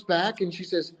she comes back and she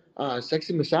says,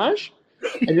 "Sexy massage?"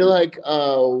 And you're like,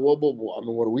 well, I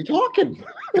mean, what are we talking?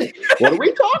 What are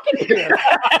we talking here?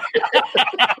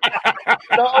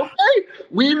 So, okay,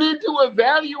 we need to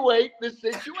evaluate the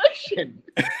situation.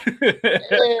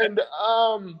 And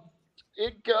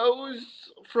it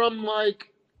goes from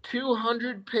like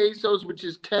 200 pesos, which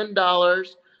is $10,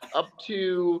 up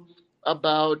to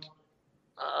about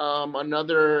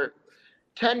another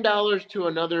 $10 to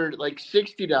another like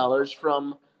 $60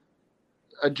 from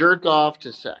a jerk off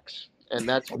to sex. And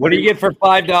that's what do you get for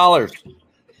 $5?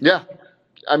 Yeah.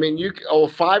 I mean,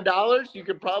 $5, you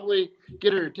could probably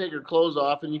get her to take her clothes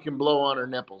off and you can blow on her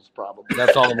nipples, probably.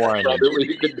 That's all the more I need. Probably what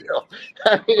you could do.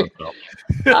 I mean,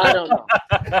 I don't know.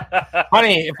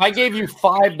 Honey, if I gave you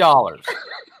 $5,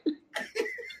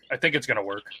 I think it's going to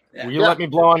work. will you let me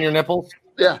blow on your nipples?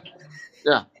 Yeah.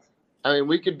 Yeah. I mean,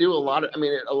 we could do a lot of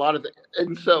things.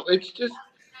 And so it's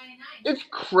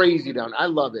crazy down. I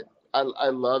love it. I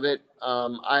love it.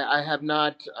 I have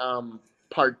not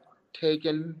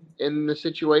partaken in the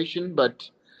situation, but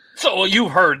so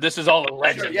you've heard this is all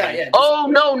alleged. Sure, yeah. Oh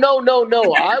no!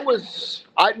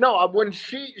 When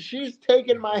she's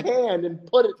taken my hand and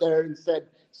put it there and said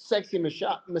 "sexy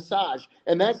massage,"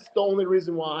 and that's the only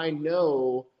reason why I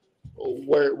know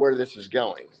where this is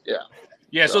going. Yeah.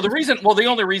 Yeah. So the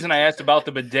only reason I asked about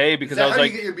the bidet because I was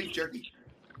like, you get your beef jerky?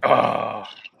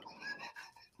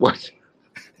 What?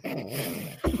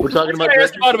 We're talking about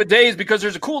bidets because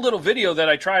there's a cool little video that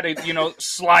I try to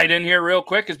slide in here real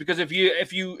quick. Is because if you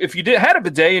had a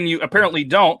bidet and you apparently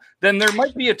don't, then there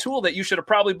might be a tool that you should have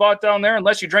probably bought down there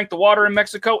unless you drank the water in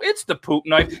Mexico. It's the poop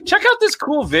knife. Check out this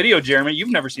cool video, Jeremy. You've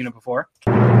never seen it before.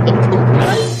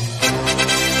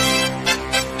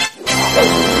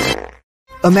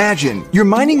 Imagine you're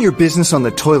minding your business on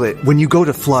the toilet when you go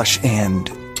to flush and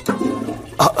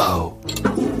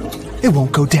it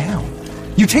won't go down.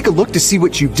 You take a look to see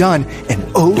what you've done, and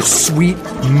oh, sweet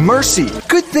mercy.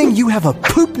 Good thing you have a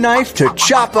poop knife to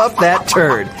chop up that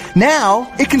turd.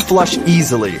 Now it can flush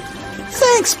easily.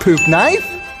 Thanks, poop knife.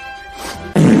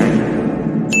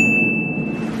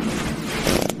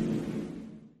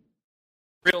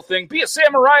 Real thing. Be a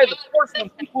samurai, the porcelain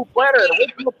poop platter at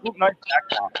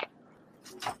originalpoopknife.com.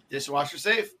 Dishwasher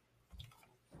safe.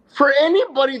 For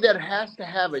anybody that has to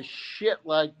have a shit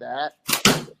like that,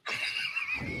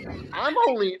 I'm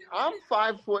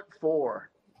 5'4",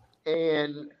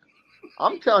 and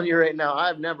I'm telling you right now,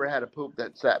 I've never had a poop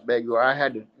that's that big where I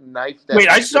had to knife that. Wait,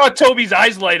 I saw Toby's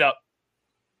eyes light up.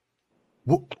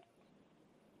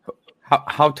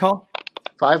 How tall?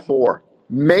 5'4",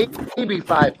 maybe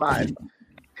 5'5".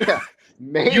 Yeah,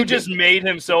 maybe. You just made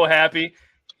him so happy.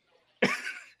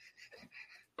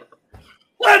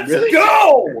 Let's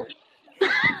go!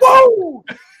 Whoa!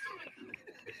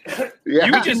 Yeah.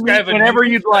 You just have whenever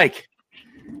you'd like.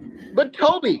 But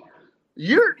Toby,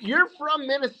 you're from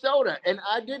Minnesota, and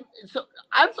I didn't. So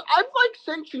I've like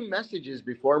sent you messages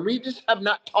before, and we just have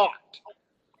not talked.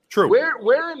 True.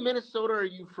 Where in Minnesota are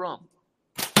you from?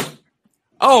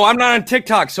 Oh, I'm not on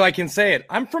TikTok, so I can say it.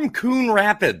 I'm from Coon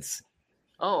Rapids.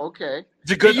 Oh, okay.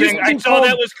 It's a good thing. I saw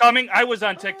that was coming. I was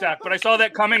on TikTok, but I saw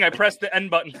that coming. I pressed the end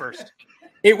button first.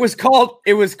 It was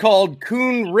called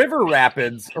Coon River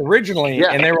Rapids originally,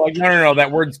 and they were like, no,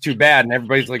 that word's too bad. And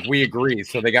everybody's like, we agree.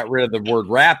 So they got rid of the word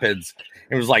rapids.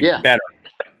 It was like better.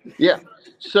 Yeah.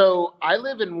 So I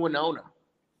live in Winona.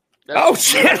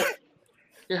 Shit.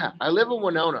 Yeah, I live in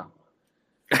Winona.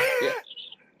 Yeah,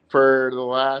 for the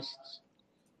last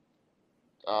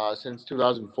since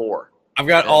 2004. I've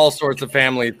got all sorts of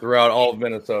family throughout all of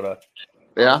Minnesota.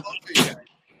 Yeah,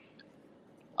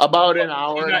 about an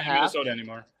hour He's and a not in half. Minnesota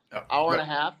anymore. Hour and a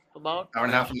half, about. Hour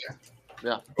and a half from there.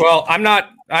 Yeah. Well,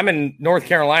 I'm in North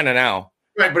Carolina now.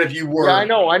 Right, but if you were, Yeah, I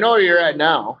know where you're at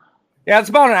now. Yeah, it's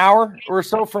about an hour or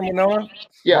so from Winona.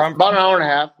 Yeah, about an hour and a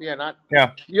half. Yeah, not.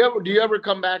 Yeah. Do you ever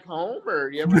come back home, or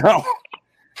you ever? No.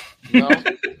 No.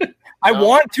 I No.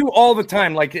 want to all the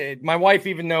time. Like my wife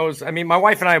even knows. I mean, my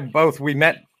wife and I both we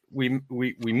met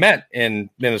in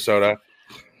Minnesota,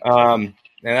 and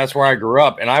that's where I grew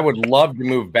up. And I would love to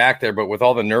move back there, but with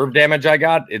all the nerve damage I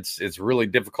got, it's really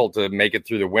difficult to make it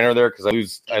through the winter there because I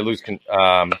lose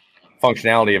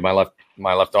functionality of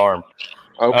my left arm.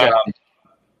 Okay.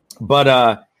 But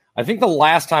I think the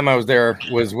last time I was there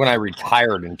was when I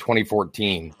retired in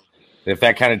 2014. If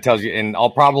that kind of tells you, and I'll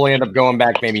probably end up going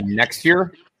back maybe next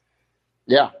year.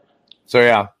 Yeah. So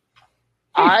yeah,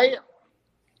 I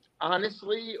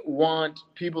honestly want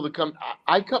people to come.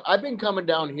 I've been coming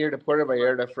down here to Puerto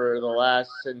Vallarta for the last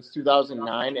since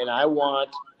 2009, and I want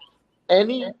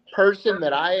any person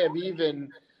that I have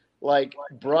even like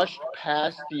brushed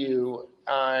past you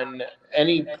on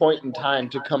any point in time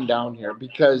to come down here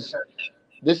because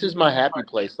this is my happy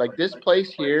place. Like this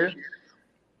place here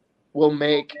will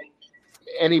make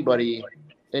anybody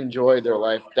enjoy their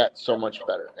life that so much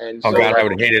better. And oh so, god, I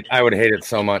would hate it. I would hate it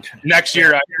so much. Next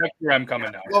year I'm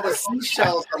coming down. well, with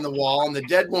seashells on the wall and the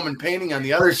dead woman painting on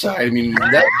the other side. I mean,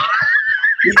 the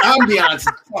ambiance is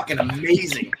fucking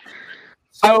amazing.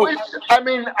 So, I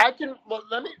mean, I can. Well,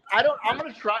 I'm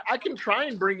gonna try. I can try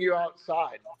and bring you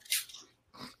outside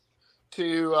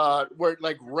to where,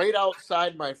 like, right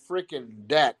outside my freaking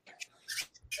deck.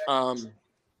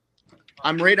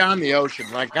 I'm right on the ocean.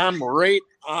 Like, I'm right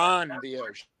on the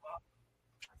ocean.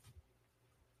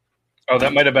 Oh,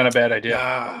 that might have been a bad idea.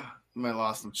 Yeah, I might have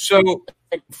lost him. So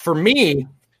for me,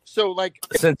 So, like,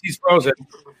 since he's frozen,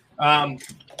 I'm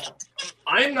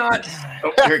not.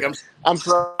 Oh, here he comes. I'm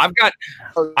sorry.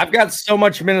 I've got so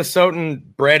much Minnesotan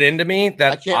bred into me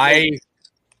that I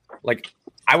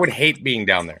would hate being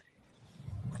down there.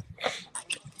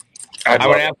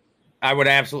 I would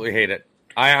absolutely hate it.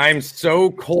 I'm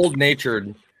so cold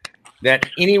natured that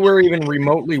anywhere even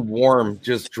remotely warm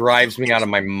just drives me out of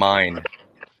my mind.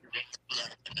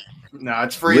 No,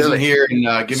 it's freezing here,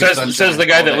 and give me sunshine. Says the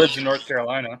guy that lives in North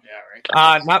Carolina.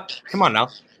 Yeah, right. Come on now.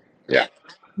 Yeah.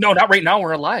 No, not right now.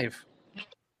 We're alive.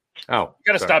 Oh, You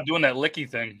got to stop doing that licky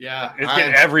thing. Yeah, It's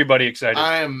getting everybody excited.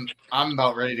 I'm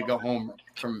about ready to go home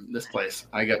from this place.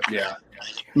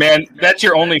 Man, that's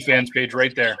your OnlyFans page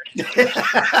right there.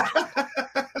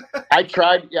 I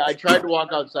tried to walk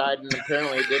outside, and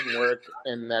apparently it didn't work,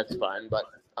 and that's fine. But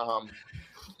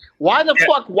why the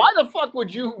fuck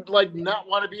would you like not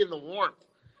want to be in the warmth?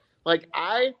 Like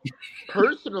I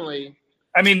personally,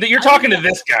 I mean, you're talking to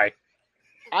this guy.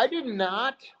 I did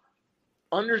not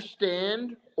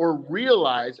understand or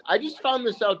realize. I just found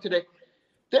this out today.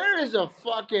 There is a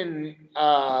fucking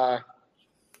What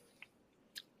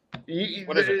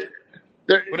is it?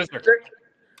 What is there?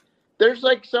 There's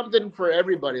like something for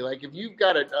everybody. Like if you've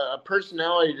got a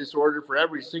personality disorder for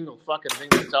every single fucking thing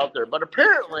that's out there. But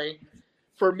apparently,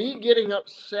 for me getting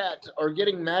upset or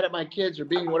getting mad at my kids or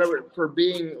being whatever, for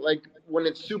being like when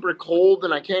it's super cold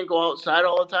and I can't go outside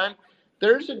all the time,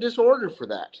 there's a disorder for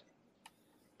that.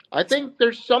 I think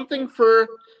there's something for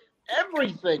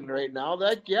everything right now.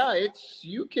 That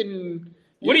you can.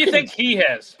 What do you think he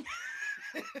has?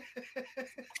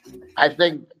 I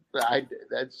think I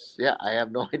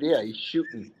have no idea. He's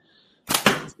shooting.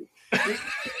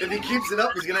 If he keeps it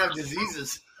up, he's gonna have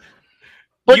diseases.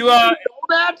 But you know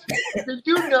that? Did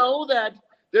you know that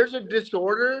there's a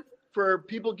disorder for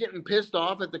people getting pissed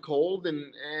off at the cold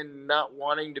and not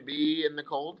wanting to be in the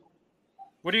cold?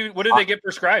 What do they get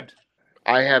prescribed?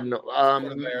 I have no.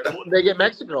 They get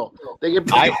Mexico. They get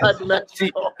prescribed in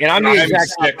Mexico. And I'm the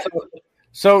exact.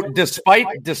 So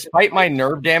despite my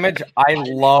nerve damage, I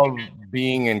love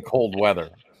being in cold weather.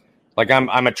 Like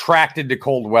I'm attracted to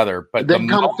cold weather. But then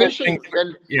come fishing.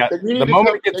 The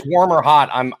moment it gets warm or hot,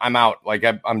 I'm out. Like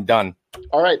I'm done.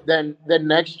 All right, then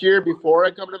next year before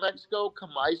I come to Mexico,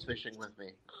 come ice fishing with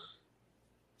me.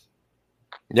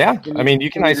 Yeah, I mean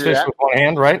you can ice fish with one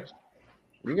hand, right?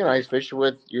 You can ice fish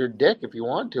with your dick if you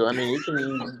want to. I mean, you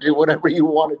can do whatever you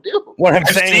want to do. What I'm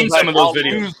I've saying seen is some of those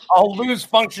videos. I'll lose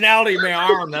functionality in my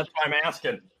arm. That's why I'm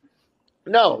asking.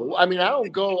 No, I mean I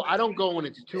don't go when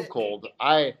it's too cold.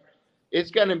 it's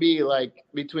going to be like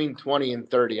between 20 and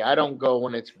 30. I don't go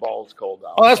when it's balls cold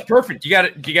out. Oh, that's perfect. You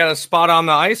got a spot on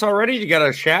the ice already? You got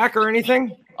a shack or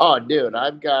anything? Oh, dude,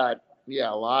 I've got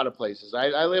a lot of places.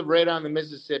 I live right on the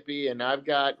Mississippi, and I've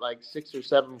got like 6 or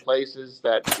 7 places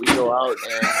that we go out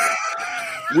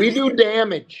and we do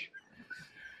damage.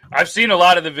 I've seen a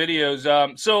lot of the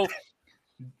videos. So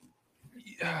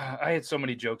I had so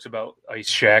many jokes about ice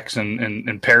shacks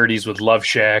and parodies with Love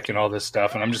Shack and all this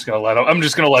stuff, and I'm just gonna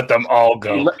let them all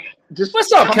go.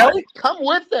 What's up, Kelly? Come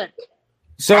with it.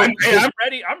 So I'm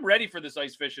ready. I'm ready for this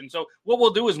ice fishing. So what we'll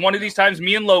do is one of these times,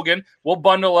 me and Logan will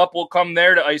bundle up. We'll come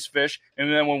there to ice fish,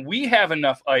 and then when we have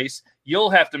enough ice, you'll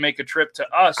have to make a trip to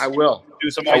us. I will do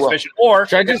some ice fishing. Or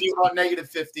should I just do about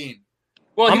 -15?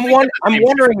 Well, I'm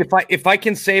wondering if I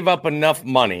can save up enough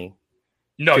money.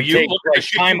 No, you take, look like,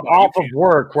 time off of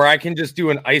work where I can just do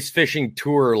an ice fishing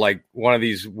tour like one of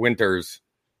these winters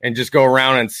and just go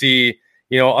around and see,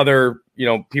 other,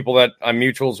 people that I'm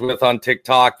mutuals with on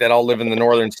TikTok that all live in the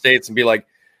northern states and be like,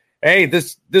 hey,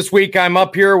 this week I'm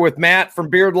up here with Matt from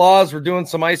Beard Laws. We're doing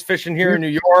some ice fishing here in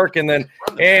New York. And then,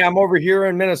 hey, I'm over here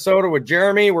in Minnesota with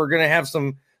Jeremy. We're going to have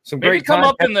some great come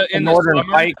up in the northern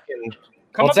summer. Pike and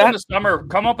Come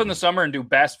up in the summer and do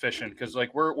bass fishing because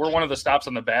like we're one of the stops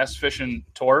on the bass fishing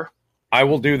tour. I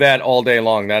will do that all day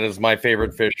long. That is my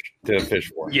favorite fish to fish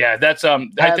for. Yeah, that's I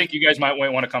think you guys might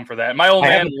want to come for that. My old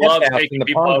man loves taking the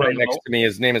people pond out right next to me.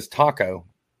 His name is Taco.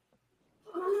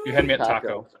 You had me at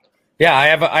Taco. Yeah, I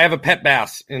have a pet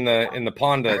bass in the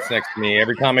pond that's next to me.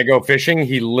 Every time I go fishing,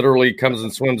 he literally comes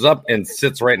and swims up and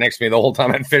sits right next to me the whole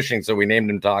time I'm fishing. So we named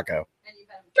him Taco.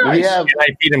 Nice. And I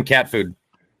feed him cat food.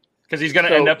 Because he's going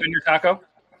to end up in your taco?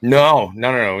 No.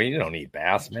 You don't eat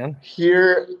bass, man.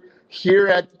 Here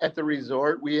at the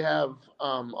resort, we have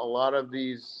a lot of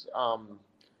these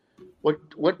what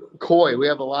koi. We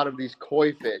have a lot of these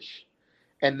koi fish,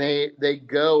 and they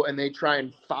go and they try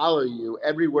and follow you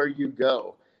everywhere you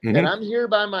go. Mm-hmm. And I'm here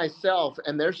by myself,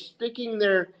 and they're sticking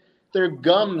their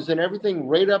gums and everything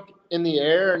right up in the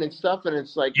air and stuff, and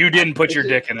it's like you didn't put your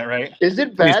dick in it, right? Is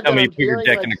it bad that I'm put your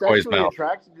dick in a koi's mouth?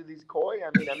 Attracted to these koi? I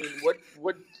mean,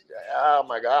 what? Oh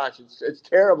my gosh, it's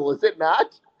terrible, is it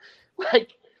not?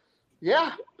 Like,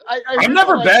 yeah, I've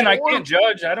never been. I can't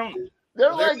judge. I don't.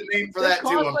 They're like a name for that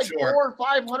too. I'm like sure. $400 or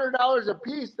 $500 a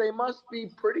piece. They must be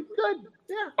pretty good.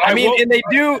 Yeah, I mean, and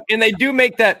they do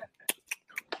make that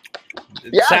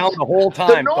sound the whole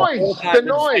time. The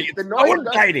noise.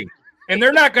 Kiting. And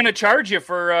they're not going to charge you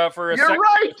for a You're second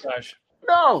right. massage.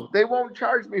 No, they won't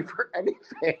charge me for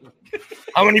anything.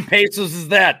 How many pesos is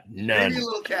that? None. Maybe a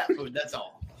little cat food. That's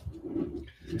all.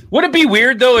 Would it be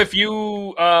weird though if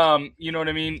you, you know what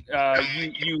I mean?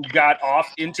 You got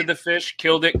off into the fish,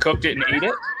 killed it, cooked it, and ate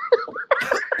it.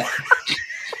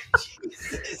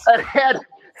 I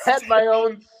had my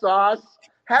own sauce.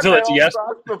 Had my own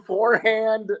sauce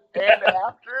beforehand and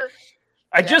after.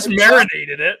 I just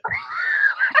marinated it.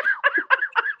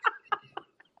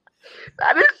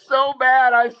 That is so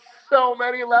bad on so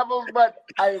many levels, but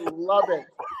I love it.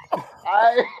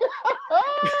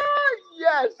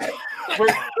 Yes.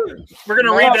 We're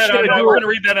gonna read that. We're gonna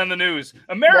read that on the news.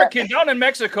 American down in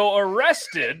Mexico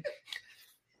arrested.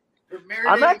 For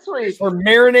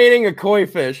marinating a koi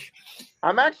fish.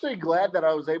 I'm actually glad that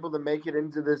I was able to make it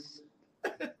into this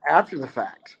after the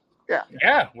fact.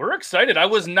 Yeah, we're excited. I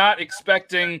was not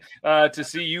expecting to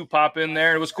see you pop in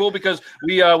there. It was cool because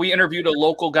we interviewed a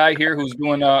local guy here who's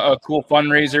doing a cool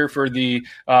fundraiser for the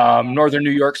Northern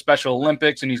New York Special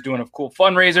Olympics, and he's doing a cool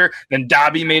fundraiser. Then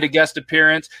Dobby made a guest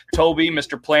appearance. Toby,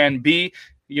 Mr. Plan B,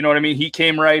 you know what I mean? He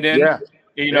came right in. Yeah.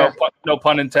 You know, no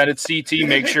pun intended. CT,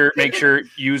 make sure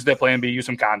use the Plan B. Use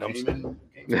some condoms.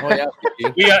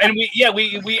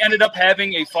 We ended up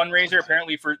having a fundraiser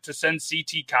apparently to send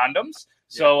CT condoms.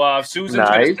 So Susan's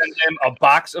going to send him a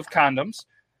box of condoms.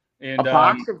 And, a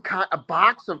box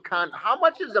of condoms. How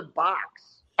much is a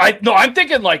box? I'm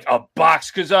thinking like a box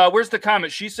because where's the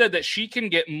comment? She said that she can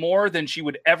get more than she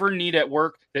would ever need at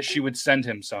work. That she would send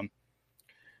him some.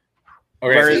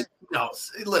 Okay.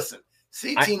 Listen.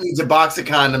 CT needs a box of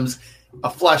condoms, a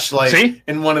fleshlight,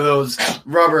 and one of those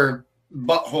rubber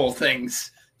butthole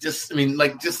things. Just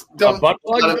don't. A butt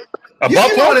plug? A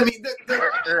butt plug? What I mean?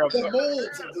 The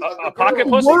molds. A pocket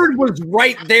pussy? The word was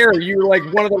right there. You're like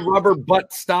one of the rubber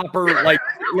butt stopper. Like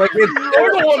it's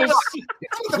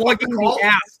plugging the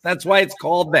ass. That's why it's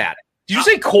called that. Did you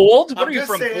say cold? What are you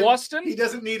from, Boston? He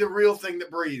doesn't need a real thing that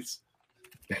breathes.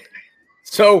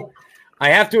 So I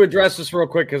have to address this real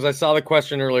quick because I saw the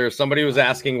question earlier. Somebody was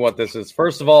asking what this is.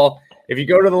 First of all, if you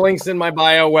go to the links in my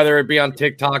bio, whether it be on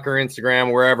TikTok or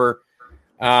Instagram, wherever,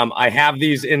 I have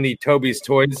these in the Toby's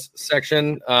Toys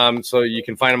section, so you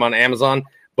can find them on Amazon.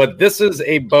 But this is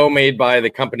a bow made by the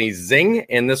company Zing,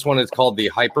 and this one is called the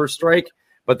Hyper Strike.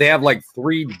 But they have like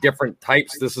 3 different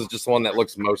types. This is just one that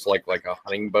looks most like a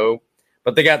hunting bow.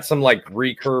 But they got some like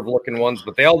recurve looking ones,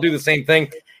 but they all do the same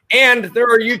thing. And there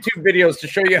are YouTube videos to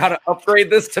show you how to upgrade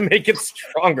this to make it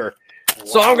stronger. Wow.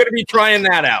 So I'm going to be trying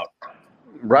that out.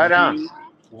 Right on.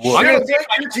 I'm going to see if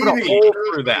I can put a hole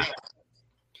through that.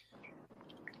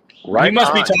 Right. He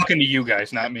must be talking to you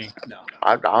guys, not me. No,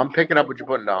 I'm picking up what you're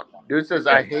putting down. Dude says,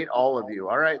 I hate all of you.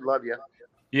 All right, love you.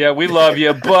 Yeah, we love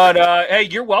you, but hey,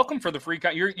 you're welcome for the free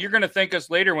You're going to thank us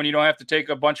later when you don't have to take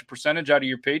a bunch of percentage out of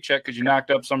your paycheck because you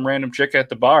knocked up some random chick at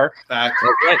the bar.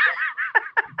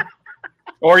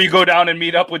 Or you go down and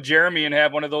meet up with Jeremy and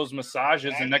have one of those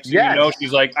massages, and next thing you know,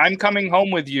 she's like, I'm coming home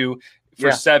with you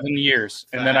for 7 years,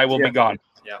 and then I will be gone.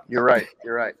 Yeah, you're right.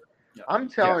 You're right. Yeah. I'm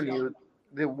telling you,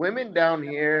 the women down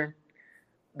here,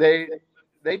 they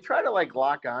try to like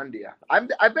lock onto you.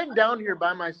 I've been down here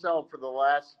by myself for the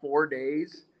last 4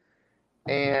 days,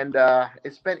 and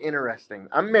it's been interesting.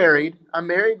 I'm married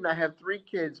and I have 3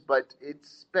 kids, but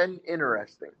it's been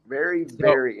interesting. Very,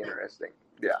 very interesting.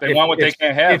 Yeah. They want what they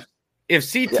can't have. If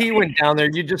CT went down there,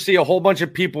 you'd just see a whole bunch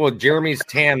of people with Jeremy's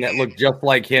tan that look just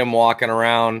like him walking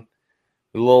around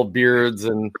with little beards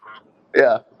and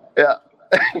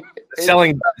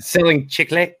selling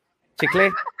chicle.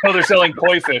 Oh, they're selling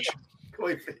koi fish.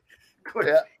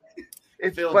 Yeah.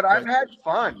 But I've had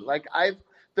fun. Like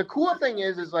the cool thing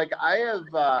is like I've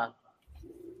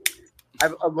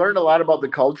learned a lot about the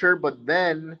culture, but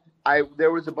then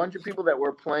there was a bunch of people that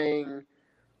were playing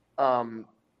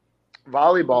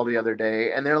volleyball the other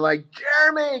day, and they're like,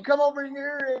 Jeremy, come over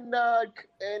here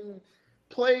and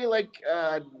play like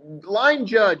line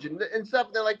judge and stuff.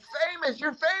 They're like,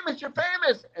 you're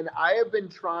famous. And I have been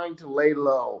trying to lay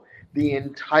low the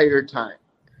entire time.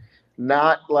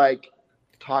 Not like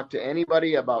talk to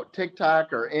anybody about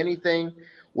TikTok or anything.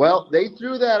 Well, they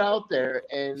threw that out there,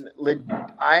 and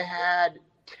I had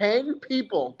 10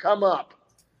 people come up.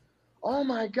 Oh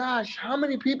my gosh, how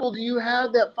many people do you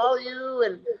have that follow you?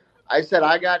 And I said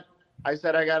I got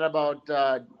about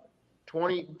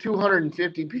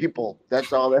 250 people.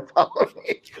 That's all that follow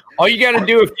me. All you got to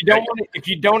do if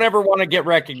you don't ever want to get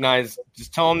recognized,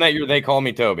 just tell them that they call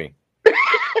me Toby.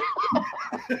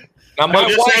 Now, my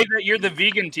wife, say that you're the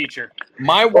vegan teacher.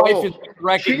 My wife is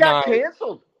recognized. She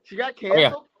got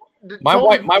canceled. Yeah. My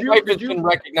wife has been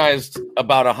recognized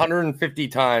about 150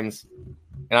 times,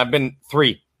 and I've been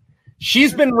 3.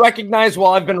 She's been recognized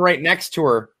while I've been right next to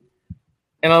her,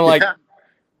 and I'm like,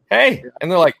 "Hey," and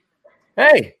they're like,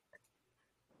 "Hey."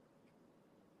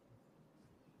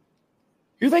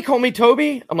 Do they call me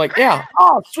Toby? I'm like, yeah.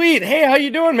 Oh, sweet. Hey, how you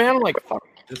doing, man? I'm like, fuck.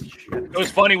 It was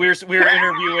funny. We were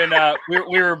interviewing.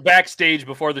 We were backstage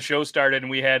before the show started, and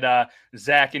we had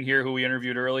Zach in here who we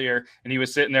interviewed earlier, and he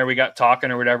was sitting there. We got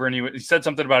talking or whatever, and he said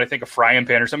something about I think a frying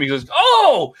pan or something. He goes,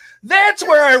 "Oh, that's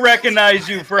where I recognize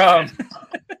you from."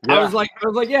 Yeah. I was like,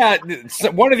 yeah.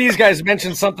 One of these guys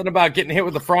mentioned something about getting hit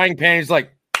with a frying pan. He's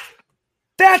like,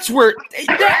 "That's where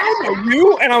I know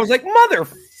you," and I was like,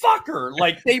 "Motherfucker!"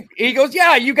 Like he goes,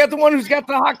 "Yeah, you got the one who's got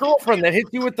the hot girlfriend that hit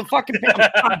you with the fucking pan."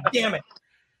 God damn it.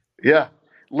 Yeah.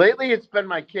 Lately, it's been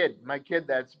my kid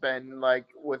that's been like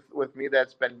with me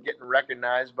that's been getting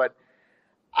recognized. But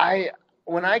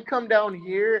when I come down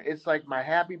here, it's like my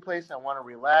happy place. I want to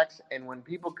relax. And when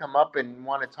people come up and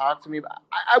want to talk to me,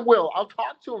 I'll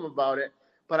talk to them about it.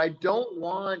 But I don't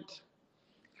want,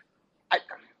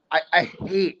 I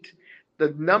hate, the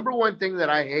number one thing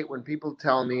that I hate when people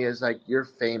tell me is like, you're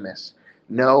famous.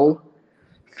 No,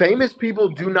 famous people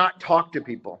do not talk to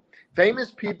people. Famous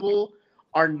people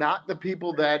are not the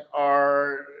people that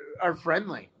are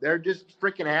friendly. They're just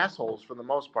freaking assholes for the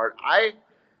most part.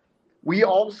 We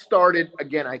all started,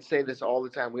 again, I say this all the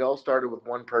time, we all started with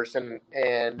one person,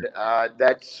 and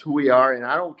that's who we are. And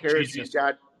I don't care if you've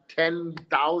got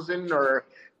 10,000 or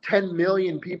 10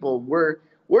 million people.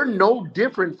 We're no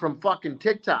different from fucking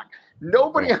TikTok.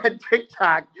 Nobody on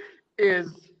TikTok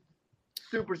is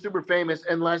super, super famous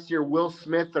unless you're Will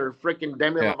Smith or freaking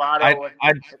Demi Lovato.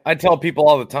 I tell people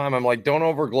all the time, I'm like, don't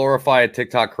over glorify a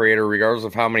TikTok creator regardless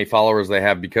of how many followers they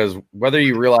have, because whether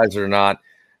you realize it or not,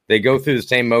 they go through the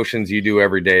same motions you do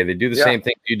every day. They do the same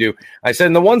things you do. I said,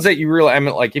 and the ones that you really, I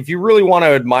mean, like, if you really want to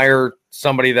admire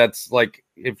somebody that's like,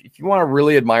 if you want to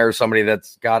really admire somebody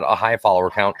that's got a high follower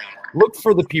count, look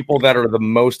for the people that are the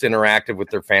most interactive with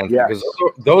their fans, because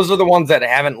those are the ones that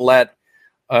haven't let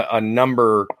a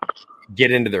number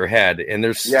get into their head. And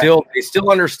they still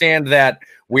understand that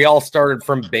we all started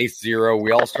from base zero.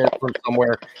 We all started from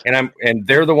somewhere, and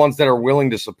they're the ones that are willing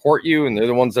to support you, and they're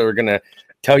the ones that are going to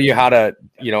tell you how to,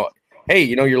 hey,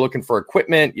 you're looking for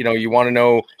equipment, you want to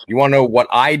know what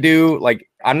I do. Like,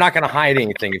 I'm not going to hide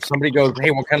anything. If somebody goes,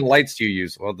 hey, what kind of lights do you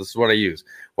use? Well, this is what I use.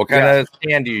 What kind of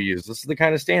stand do you use? This is the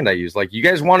kind of stand I use. Like, you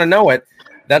guys want to know it.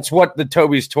 That's what the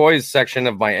Toby's Toys section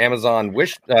of my Amazon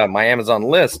list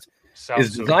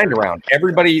is designed around.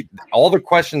 Everybody, all the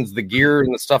questions, the gear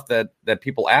and the stuff that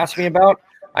people ask me about,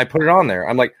 I put it on there.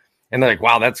 I'm like, and they're like,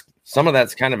 wow, some of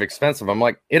that's kind of expensive. I'm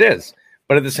like, it is.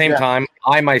 But at the same time,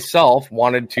 I myself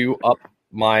wanted to up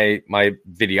my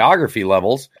videography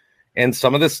levels, and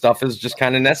some of this stuff is just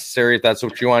kind of necessary if that's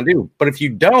what you want to do. But if you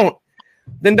don't,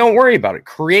 then don't worry about it.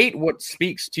 Create what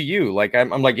speaks to you. Like I'm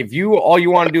like, if all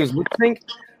you want to do is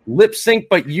lip sync,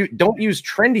 but you don't use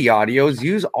trendy audios.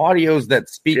 Use audios that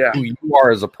speak who you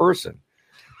are as a person.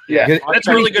 Yeah, that's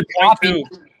a really good point too.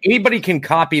 Anybody can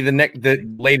copy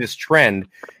the latest trend,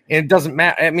 and it doesn't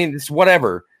matter. I mean, it's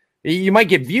whatever. You might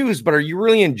get views, but are you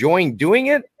really enjoying doing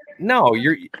it? No,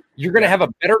 you're going to have a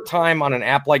better time on an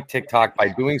app like TikTok by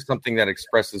doing something that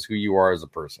expresses who you are as a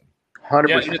person. 100%.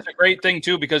 Yeah, and it's a great thing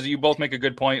too, because you both make a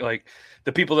good point. Like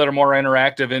the people that are more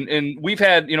interactive, and we've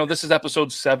had, this is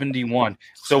episode 71,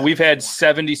 so we've had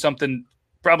 70 something,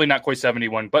 probably not quite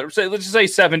 71, but let's just say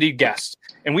 70 guests,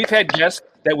 and we've had guests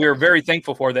that we were very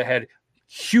thankful for that had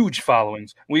huge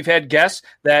followings. We've had guests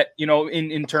that,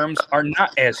 in terms are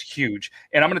not as huge.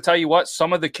 And I'm going to tell you what,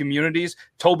 some of the communities,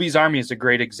 Toby's Army is a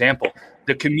great example.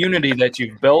 The community that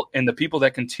you've built and the people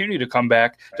that continue to come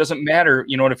back, doesn't matter,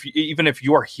 even if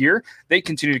you are here, they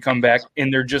continue to come back,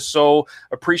 and they're just so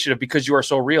appreciative because you are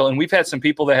so real. And we've had some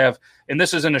people that have, and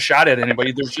this isn't a shot at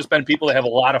anybody, there's just been people that have a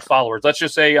lot of followers. Let's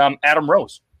just say Adam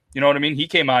Rose, you know what I mean? He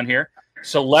came on here,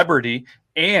 celebrity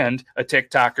and a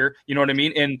TikToker, you know what I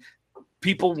mean? And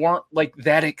people weren't like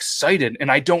that excited,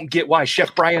 and I don't get why.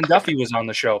 Chef Brian Duffy was on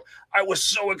the show. I was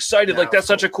so excited. Like, that's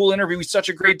such a cool interview. He's such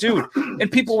a great dude.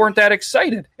 And people weren't that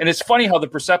excited. And it's funny how the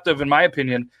perceptive, in my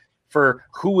opinion, for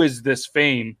who is this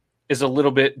fame is a little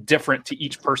bit different to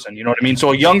each person. You know what I mean?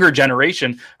 So a younger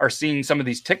generation are seeing some of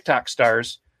these TikTok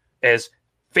stars as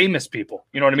famous people,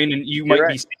 you know what I mean? And you might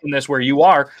be seeing this where you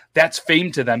are, that's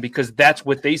fame to them because that's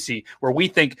what they see, where we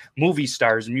think movie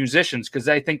stars and musicians, because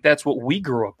I think that's what we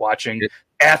grew up watching,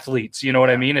 athletes, you know what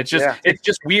I mean? It's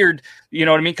just weird, you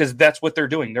know what I mean? Because that's what they're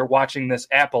doing. They're watching this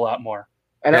app a lot more.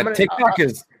 And TikTok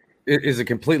is a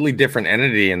completely different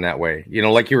entity in that way.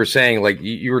 Like you were saying, like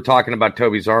you were talking about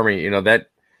Toby's Army, that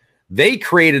they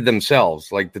created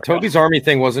themselves. Like the Toby's Army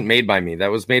thing wasn't made by me. That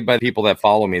was made by the people that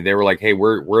follow me. They were like, hey,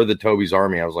 we're the Toby's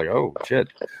Army. I was like, oh shit.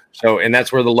 So, and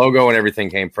that's where the logo and everything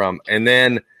came from. And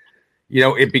then,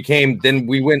 it became, then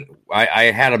we went, I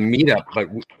had a meetup, but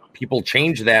people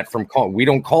changed that from we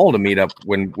don't call it a meetup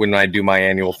when I do my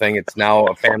annual thing. It's now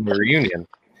a family reunion.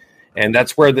 And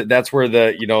that's where the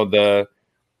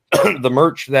the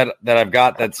merch that I've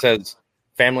got that says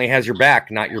family has your back,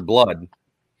 not your blood.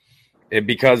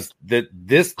 Because the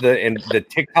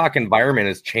TikTok environment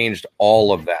has changed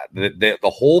all of that. The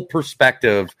whole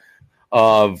perspective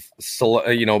of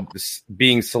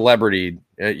being celebrity,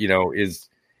 is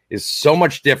so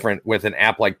much different with an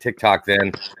app like TikTok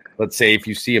than, let's say, if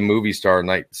you see a movie star. And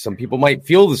like some people might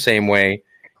feel the same way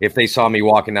if they saw me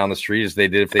walking down the street as they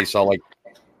did if they saw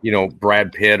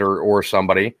Brad Pitt or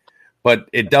somebody. But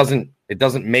it doesn't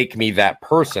make me that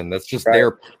person. That's just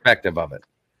their perspective of it.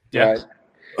 Yeah. Right.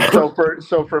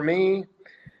 So for me,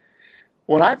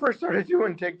 when I first started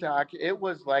doing TikTok, it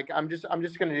was like I'm just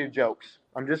going to do jokes.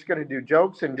 I'm just going to do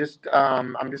jokes and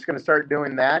I'm just going to start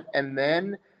doing that. And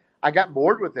then I got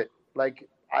bored with it. Like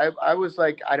I was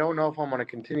like, I don't know if I'm going to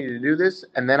continue to do this.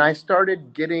 And then I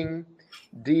started getting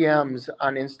DMs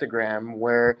on Instagram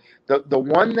where the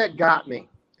one that got me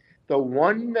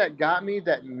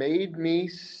that made me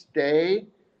stay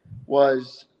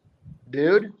was,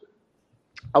 dude,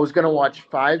 I was going to watch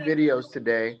 5 videos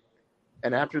today,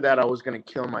 and after that, I was going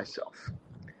to kill myself.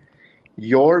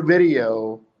 Your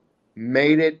video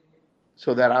made it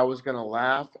so that I was going to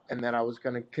laugh and that I was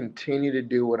going to continue to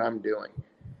do what I'm doing.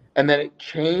 And then it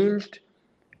changed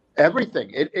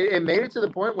everything. It made it to the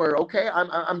point where, okay,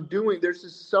 I'm doing, there's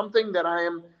just something that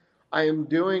I am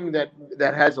doing that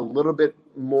has a little bit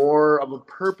more of a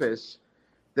purpose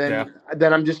than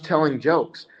I'm just telling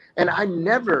jokes. And I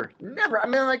never, I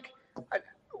mean, like,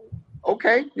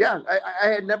 okay, yeah, I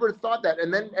had never thought that.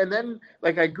 And then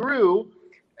like I grew,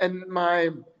 and my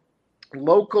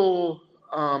local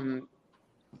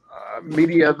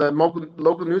media, the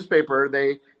local newspaper,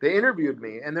 they interviewed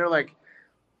me, and they're like,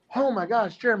 oh my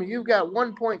gosh, Jeremy, you've got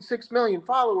 1.6 million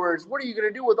followers. What are you going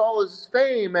to do with all this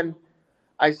fame? And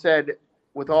I said,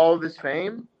 with all of this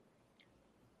fame,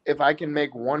 if I can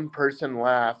make one person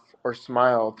laugh or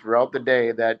smile throughout the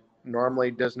day that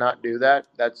normally does not do that,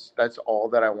 that's all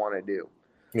that I want to do.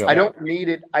 Yeah. I don't need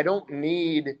it. I don't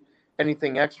need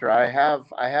anything extra. I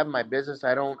have my business.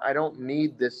 I don't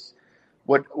need this.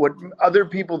 What other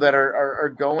people that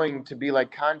are going to be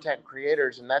like content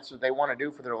creators and that's what they want to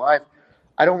do for their life.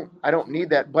 I don't need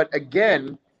that. But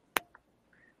again,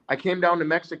 I came down to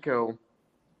Mexico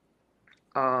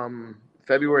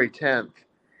February 10th,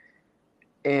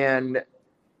 and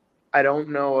I don't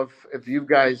know if you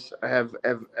guys have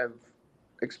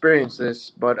experienced this,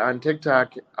 but on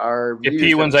TikTok, our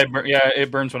views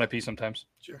it burns when I pee sometimes.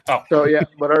 Sure. Oh, so yeah,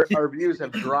 but our views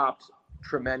have dropped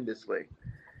tremendously.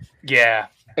 Yeah.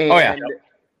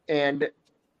 And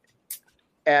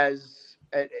as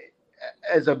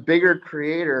a bigger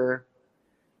creator,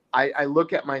 I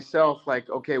look at myself like,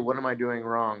 okay, what am I doing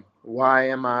wrong? Why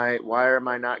am I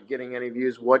not getting any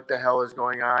views? What the hell is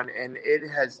going on? And it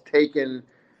has taken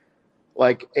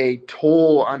like a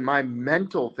toll on my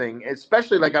mental thing,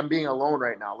 especially like I'm being alone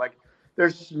right now. Like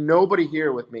there's nobody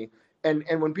here with me. And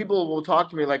when people will talk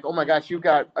to me like, oh my gosh, you've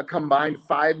got a combined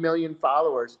 5 million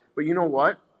followers. But you know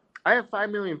what? I have 5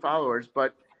 million followers,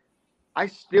 but I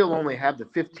still only have the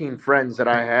 15 friends that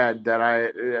I had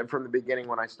from the beginning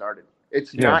when I started.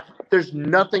 It's not, there's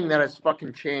nothing that has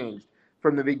fucking changed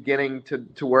from the beginning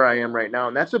to where I am right now.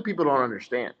 And that's what people don't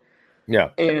understand. Yeah.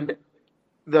 And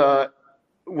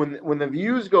when the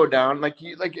views go down, like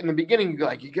in the beginning,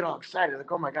 you get all excited,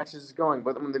 like, oh my gosh, this is going.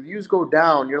 But when the views go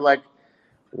down, you're like,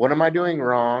 what am I doing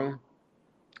wrong?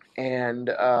 And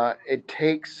it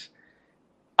takes,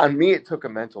 on me, it took a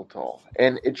mental toll,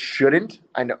 and it shouldn't.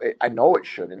 I know it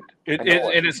shouldn't. And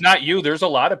it's not you. There's a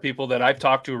lot of people that I've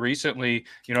talked to recently.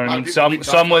 You know what I mean?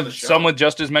 Some with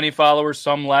just as many followers,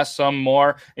 some less, some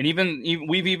more, and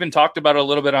we've even talked about it a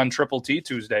little bit on Triple T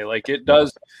Tuesday. Like it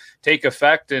does take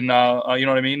effect, and you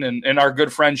know what I mean. And our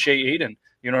good friend Shay Aiden.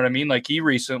 You know what I mean? Like he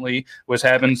recently was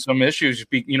having some issues,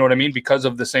 you know what I mean, because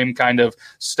of the same kind of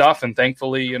stuff. And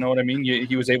thankfully, you know what I mean,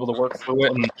 he was able to work through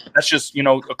it. And that's just,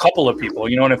 a couple of people,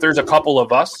 and if there's a couple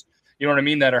of us, you know what I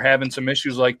mean, that are having some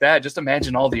issues like that, just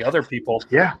imagine all the other people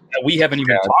that we haven't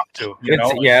even talked to.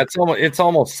 It's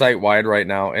almost site wide right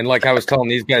now. And like I was telling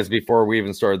these guys before we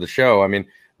even started the show, I mean,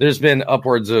 there's been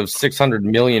upwards of 600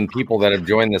 million people that have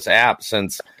joined this app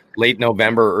since late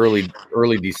November,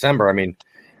 early December. I mean,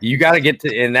 you got to get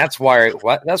to, and that's why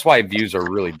views are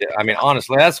really. I mean,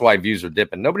 honestly, that's why views are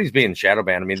dipping. Nobody's being shadow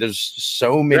banned. I mean, there's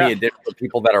so many different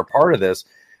people that are part of this.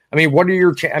 I mean, what are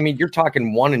your? You're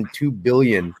talking 1 and 2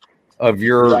 billion of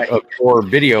your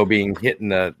video being hit in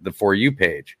the For You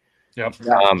page. Yep.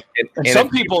 And some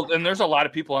people, and there's a lot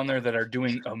of people on there that are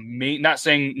doing amazing. Not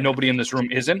saying nobody in this room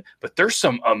isn't, but there's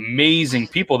some amazing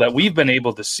people that we've been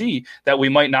able to see that we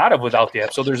might not have without the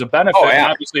app. So there's a benefit. And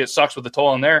obviously, it sucks with the toll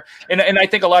on there. And I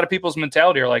think a lot of people's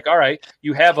mentality are like, all right,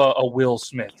 you have a Will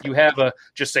Smith, you have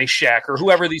just say Shaq or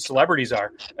whoever these celebrities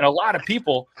are, and a lot of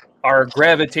people are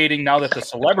gravitating now that the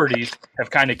celebrities have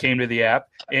kind of came to the app.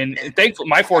 And thankfully,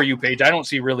 my For You page, I don't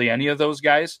see really any of those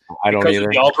guys because of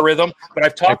the algorithm. But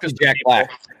I've talked to some people.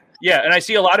 Black. Yeah, and I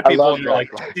see a lot of people, and they're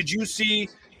like, did you see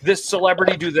this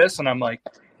celebrity do this? And I'm like,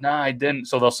 nah, I didn't.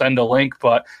 So they'll send a link.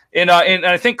 But and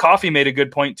I think Coffee made a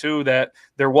good point, too, that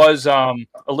there was a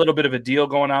little bit of a deal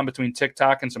going on between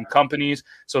TikTok and some companies.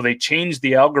 So they changed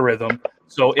the algorithm.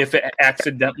 So if it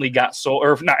accidentally got sold,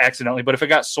 or not accidentally, but if it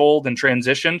got sold and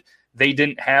transitioned, they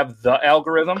didn't have the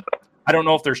algorithm. I don't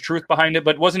know if there's truth behind it,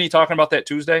 but wasn't he talking about that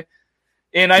Tuesday?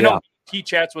 And I know he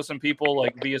chats with some people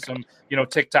like via some,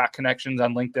 TikTok connections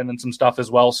on LinkedIn and some stuff as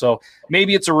well. So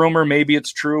maybe it's a rumor, maybe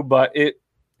it's true, but it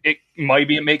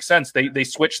makes sense. They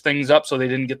switched things up so they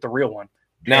didn't get the real one.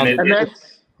 Now,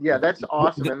 that's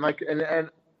awesome. And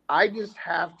I just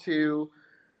have to,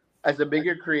 as a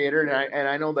bigger creator, and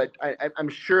I know that I'm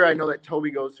sure I know that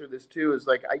Toby goes through this too. Is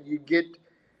like you get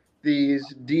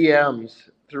these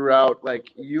DMs throughout, like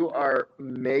you are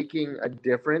making a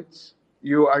difference.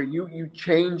 You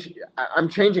change. I'm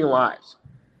changing lives,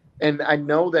 and I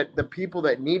know that the people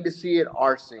that need to see it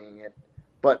are seeing it.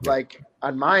 But like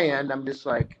on my end, I'm just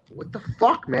like, what the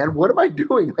fuck, man? What am I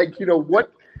doing? Like,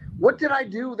 what did I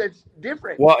do that's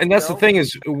different? Well, and that's the thing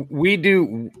is,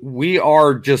 we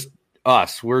are just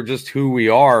us. We're just who we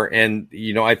are, and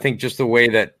I think just the way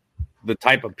that the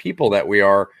type of people that we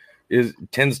are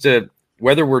tends to,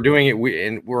 whether we're doing it,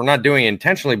 we're not doing it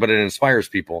intentionally, but it inspires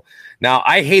people. Now,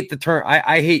 I hate the term.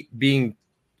 I hate being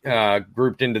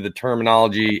grouped into the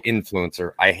terminology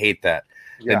influencer. I hate that.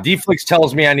 And Deflix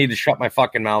tells me I need to shut my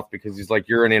fucking mouth because he's like,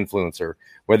 you're an influencer.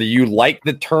 Whether you like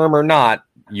the term or not,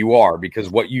 you are, because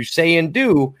what you say and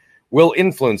do will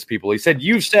influence people. He said,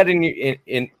 you've said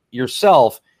in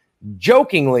yourself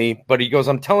jokingly, but he goes,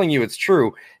 I'm telling you, it's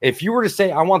true. If you were to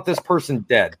say, I want this person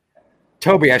dead,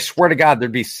 Toby, I swear to God,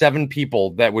 there'd be 7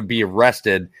 people that would be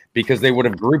arrested because they would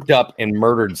have grouped up and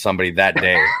murdered somebody that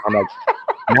day. I'm like,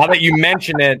 now that you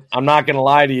mention it, I'm not going to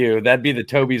lie to you. That'd be the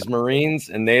Toby's Marines,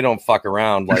 and they don't fuck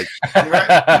around. Like,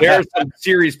 there are some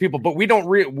serious people, but we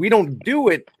don't do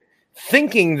it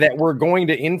thinking that we're going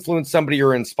to influence somebody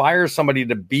or inspire somebody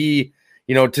to be,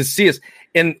 to see us.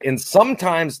 And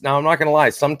sometimes, now I'm not going to lie,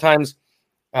 sometimes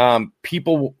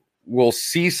people will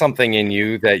see something in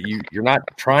you that you're not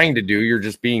trying to do. You're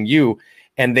just being you,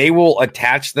 and they will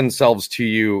attach themselves to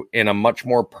you in a much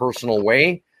more personal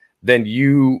way than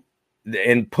you,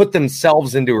 and put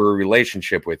themselves into a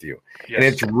relationship with you. Yes. And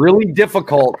it's really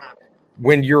difficult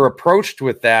when you're approached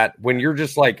with that, when you're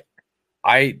just like,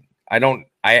 I don't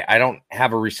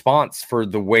have a response for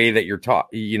the way that you're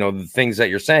the things that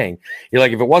you're saying. You're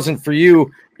like, if it wasn't for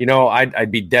you,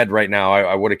 I'd be dead right now.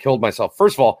 I would have killed myself.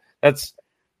 First of all, that's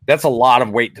a lot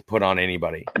of weight to put on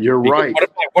anybody. You're right.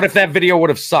 What if that video would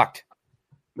have sucked?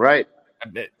 Right.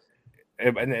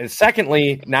 And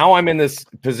secondly, now I'm in this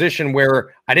position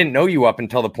where I didn't know you up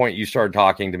until the point you started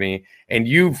talking to me, and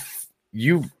you've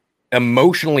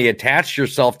emotionally attached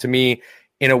yourself to me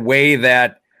in a way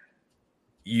that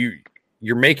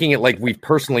you're making it like we've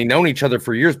personally known each other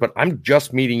for years, but I'm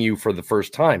just meeting you for the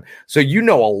first time. So you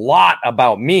know a lot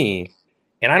about me,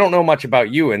 and I don't know much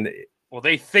about you. And well,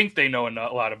 they think they know a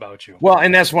lot about you. Well,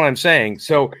 and that's what I'm saying.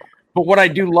 So, but what I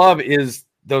do love is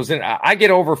those. I get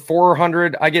over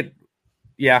 400.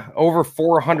 Over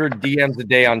 400 DMs a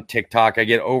day on TikTok. I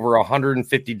get over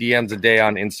 150 DMs a day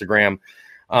on Instagram.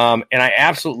 And I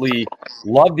absolutely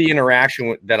love the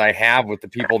interaction that I have with the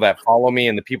people that follow me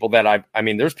and the people that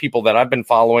there's people that I've been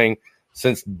following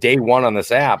since day one on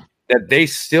this app that they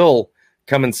still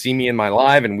come and see me in my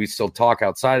live, and we still talk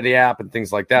outside of the app and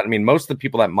things like that. I mean, most of the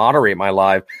people that moderate my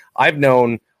live, I've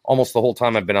known almost the whole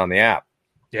time I've been on the app.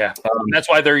 Yeah, that's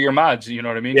why they're your mods. You know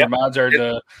what I mean? Yeah. Your mods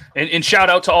are and shout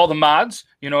out to all the mods.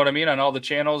 You know what I mean? On all the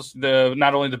channels,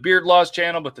 not only the Beard Laws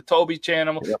channel, but the Toby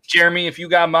channel. Yep. Jeremy, if you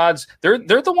got mods, they're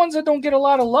the ones that don't get a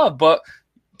lot of love. But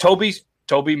Toby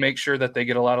makes sure that they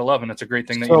get a lot of love, and it's a great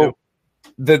thing that you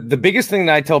do. The biggest thing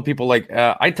that I tell people,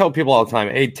 I tell people all the time,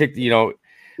 hey,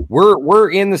 we're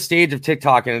in the stage of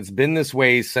TikTok, and it's been this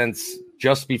way since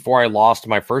just before I lost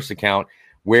my first account,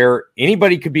 where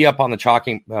anybody could be up on the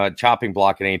chopping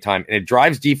block at any time. And it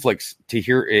drives Deflix to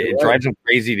hear it drives him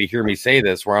crazy to hear me say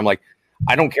this, where I'm like,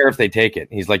 I don't care if they take it.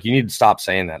 And he's like, you need to stop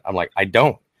saying that. I'm like, I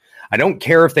don't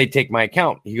care if they take my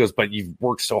account. He goes, but you've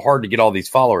worked so hard to get all these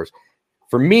followers.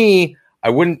 For me, I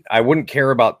wouldn't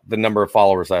care about the number of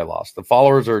followers I lost. The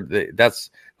followers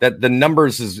the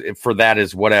numbers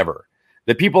is whatever.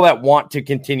 The people that want to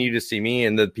continue to see me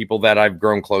and the people that I've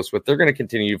grown close with, they're going to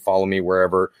continue to follow me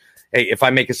wherever. Hey, if I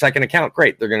make a second account,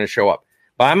 great, they're going to show up.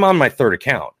 But I'm on my third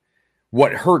account.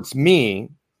 What hurts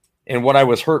me and what I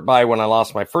was hurt by when I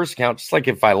lost my first account, just like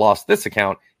if I lost this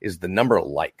account, is the number of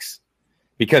likes.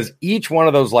 Because each one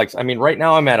of those likes, right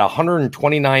now I'm at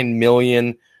 129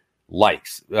 million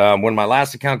likes. When my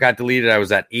last account got deleted, I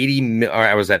was at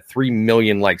 3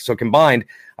 million likes. So combined,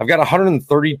 I've got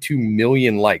 132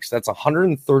 million likes. That's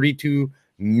 132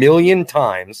 million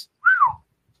times.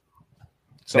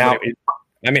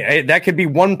 That could be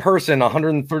one person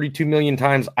 132 million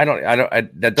times.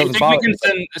 That doesn't bother me. We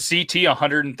can send CT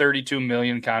 132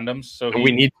 million condoms, so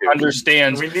we need to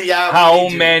understands how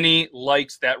many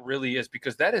likes that really is,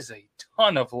 because that is a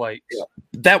ton of likes. Yeah.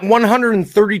 That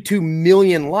 132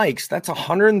 million likes, that's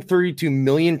 132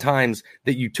 million times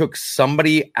that you took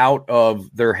somebody out of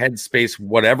their headspace,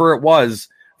 whatever it was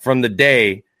from the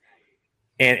day,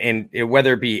 and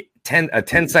whether it be a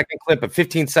 10-second clip, a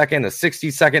 15-second, a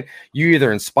 60-second. You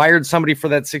either inspired somebody for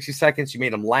that 60 seconds, you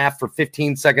made them laugh for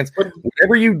 15 seconds.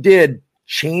 Whatever you did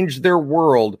changed their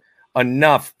world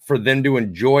enough for them to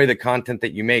enjoy the content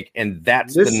that you make, and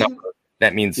that's the number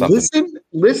that means something.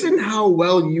 Listen how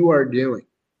well you are doing.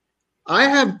 I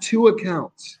have 2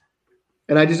 accounts,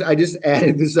 and I just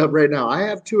added this up right now. I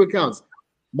have 2 accounts.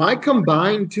 My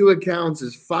combined 2 accounts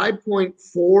is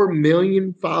 5.4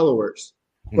 million followers,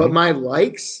 but my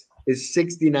likes is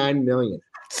 69 million.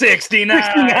 69.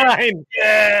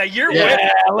 Yeah, you're winning.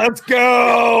 Let's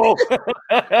go.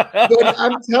 But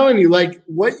I'm telling you,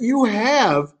 what you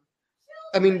have,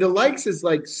 the likes is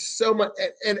so much,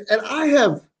 and I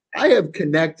have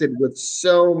connected with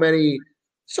so many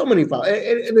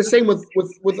followers, and the same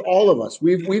with all of us.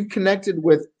 We've connected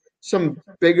with some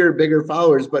bigger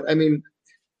followers, but I mean,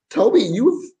 Toby,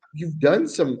 you've done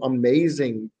some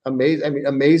amazing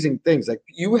things. Like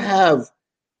you have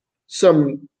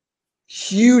some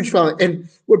huge following. And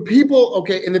what people,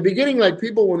 okay, in the beginning, like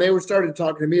people, when they started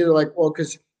talking to me, they're like, well,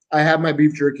 because I have my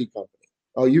beef jerky company.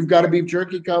 Oh, you've got a beef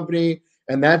jerky company,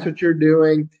 and that's what you're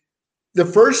doing. The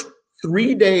first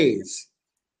 3 days,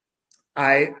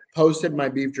 I posted my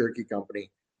beef jerky company.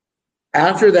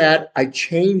 After that, I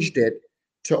changed it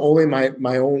to only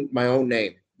my own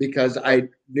name, because I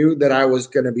knew that I was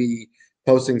going to be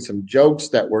posting some jokes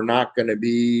that were not going to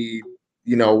be,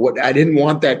 what I didn't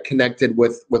want that connected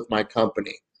with my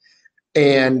company.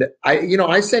 And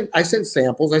I sent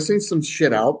samples, I sent some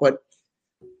shit out, but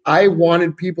I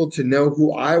wanted people to know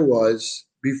who I was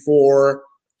before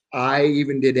I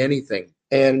even did anything.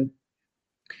 And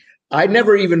I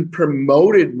never even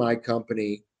promoted my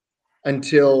company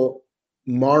until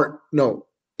April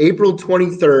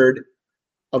 23rd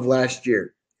of last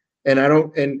year. And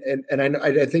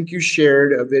I think you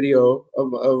shared a video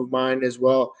of mine as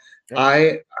well.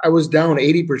 I was down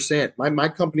 80%. My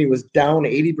company was down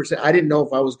 80%. I didn't know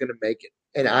if I was going to make it.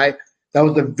 And that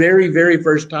was the very, very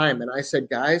first time. And I said,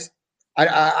 guys,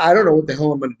 I don't know what the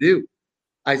hell I'm going to do.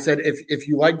 I said, if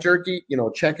you like jerky,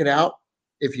 check it out.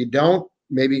 If you don't,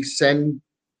 maybe send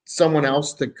someone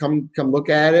else to come look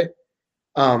at it.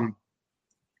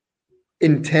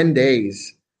 In 10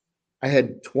 days, I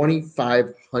had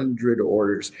 2,500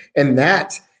 orders. And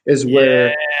that is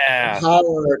where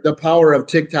the power of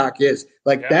TikTok is.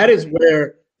 Like that is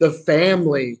where the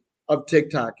family of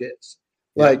TikTok is.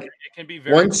 Like it can be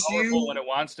very powerful when it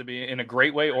wants to be, in a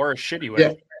great way or a shitty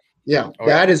way. Yeah.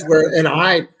 That is where, and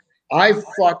I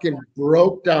fucking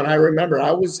broke down. I remember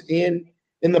I was in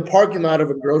the parking lot of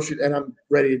a grocery, and I'm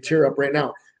ready to tear up right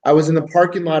now. I was in the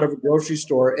parking lot of a grocery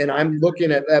store, and I'm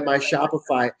looking at my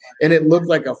Shopify, and it looked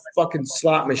like a fucking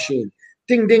slot machine.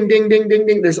 Ding, ding, ding, ding, ding,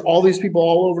 ding. There's all these people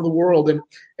all over the world, and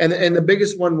the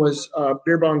biggest one was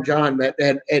Beer Bong John that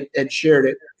had shared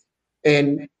it,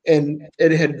 and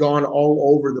it had gone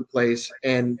all over the place,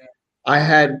 and I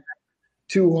had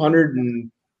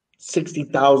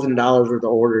 $260,000 worth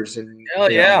of orders. And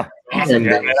hell yeah. Awesome.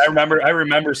 Yeah, man, I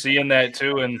remember seeing that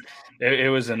too, and it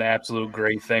was an absolute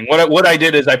great thing. What I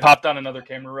did is I popped on another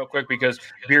camera real quick because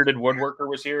Bearded Woodworker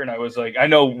was here, and I was like, I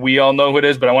know we all know who it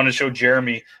is, but I want to show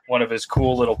Jeremy one of his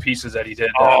cool little pieces that he did.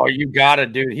 Oh, you got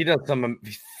it, dude. He does some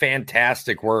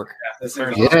fantastic work. Is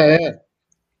Yeah.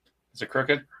 it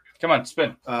crooked? Come on,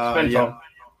 spin. Spin phone.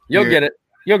 You'll get it.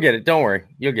 You'll get it. Don't worry.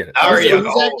 You'll get it. Who's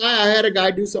that guy? I had a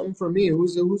guy do something for me.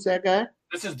 Who's that guy?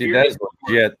 This is Dude, that is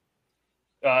legit.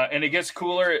 And it gets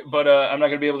cooler, but I'm not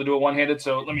going to be able to do it one-handed,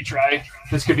 so let me try.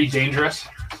 This could be dangerous.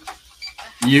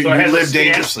 You live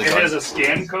dangerously. It has a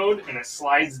scan code, and it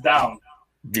slides down.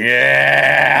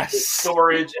 Yes. It's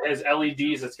storage. It has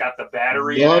LEDs. It's got the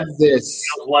battery. Love this.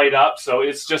 It'll light up, so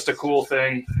it's just a cool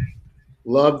thing.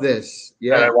 Love this.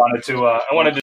 Yeah. I wanted to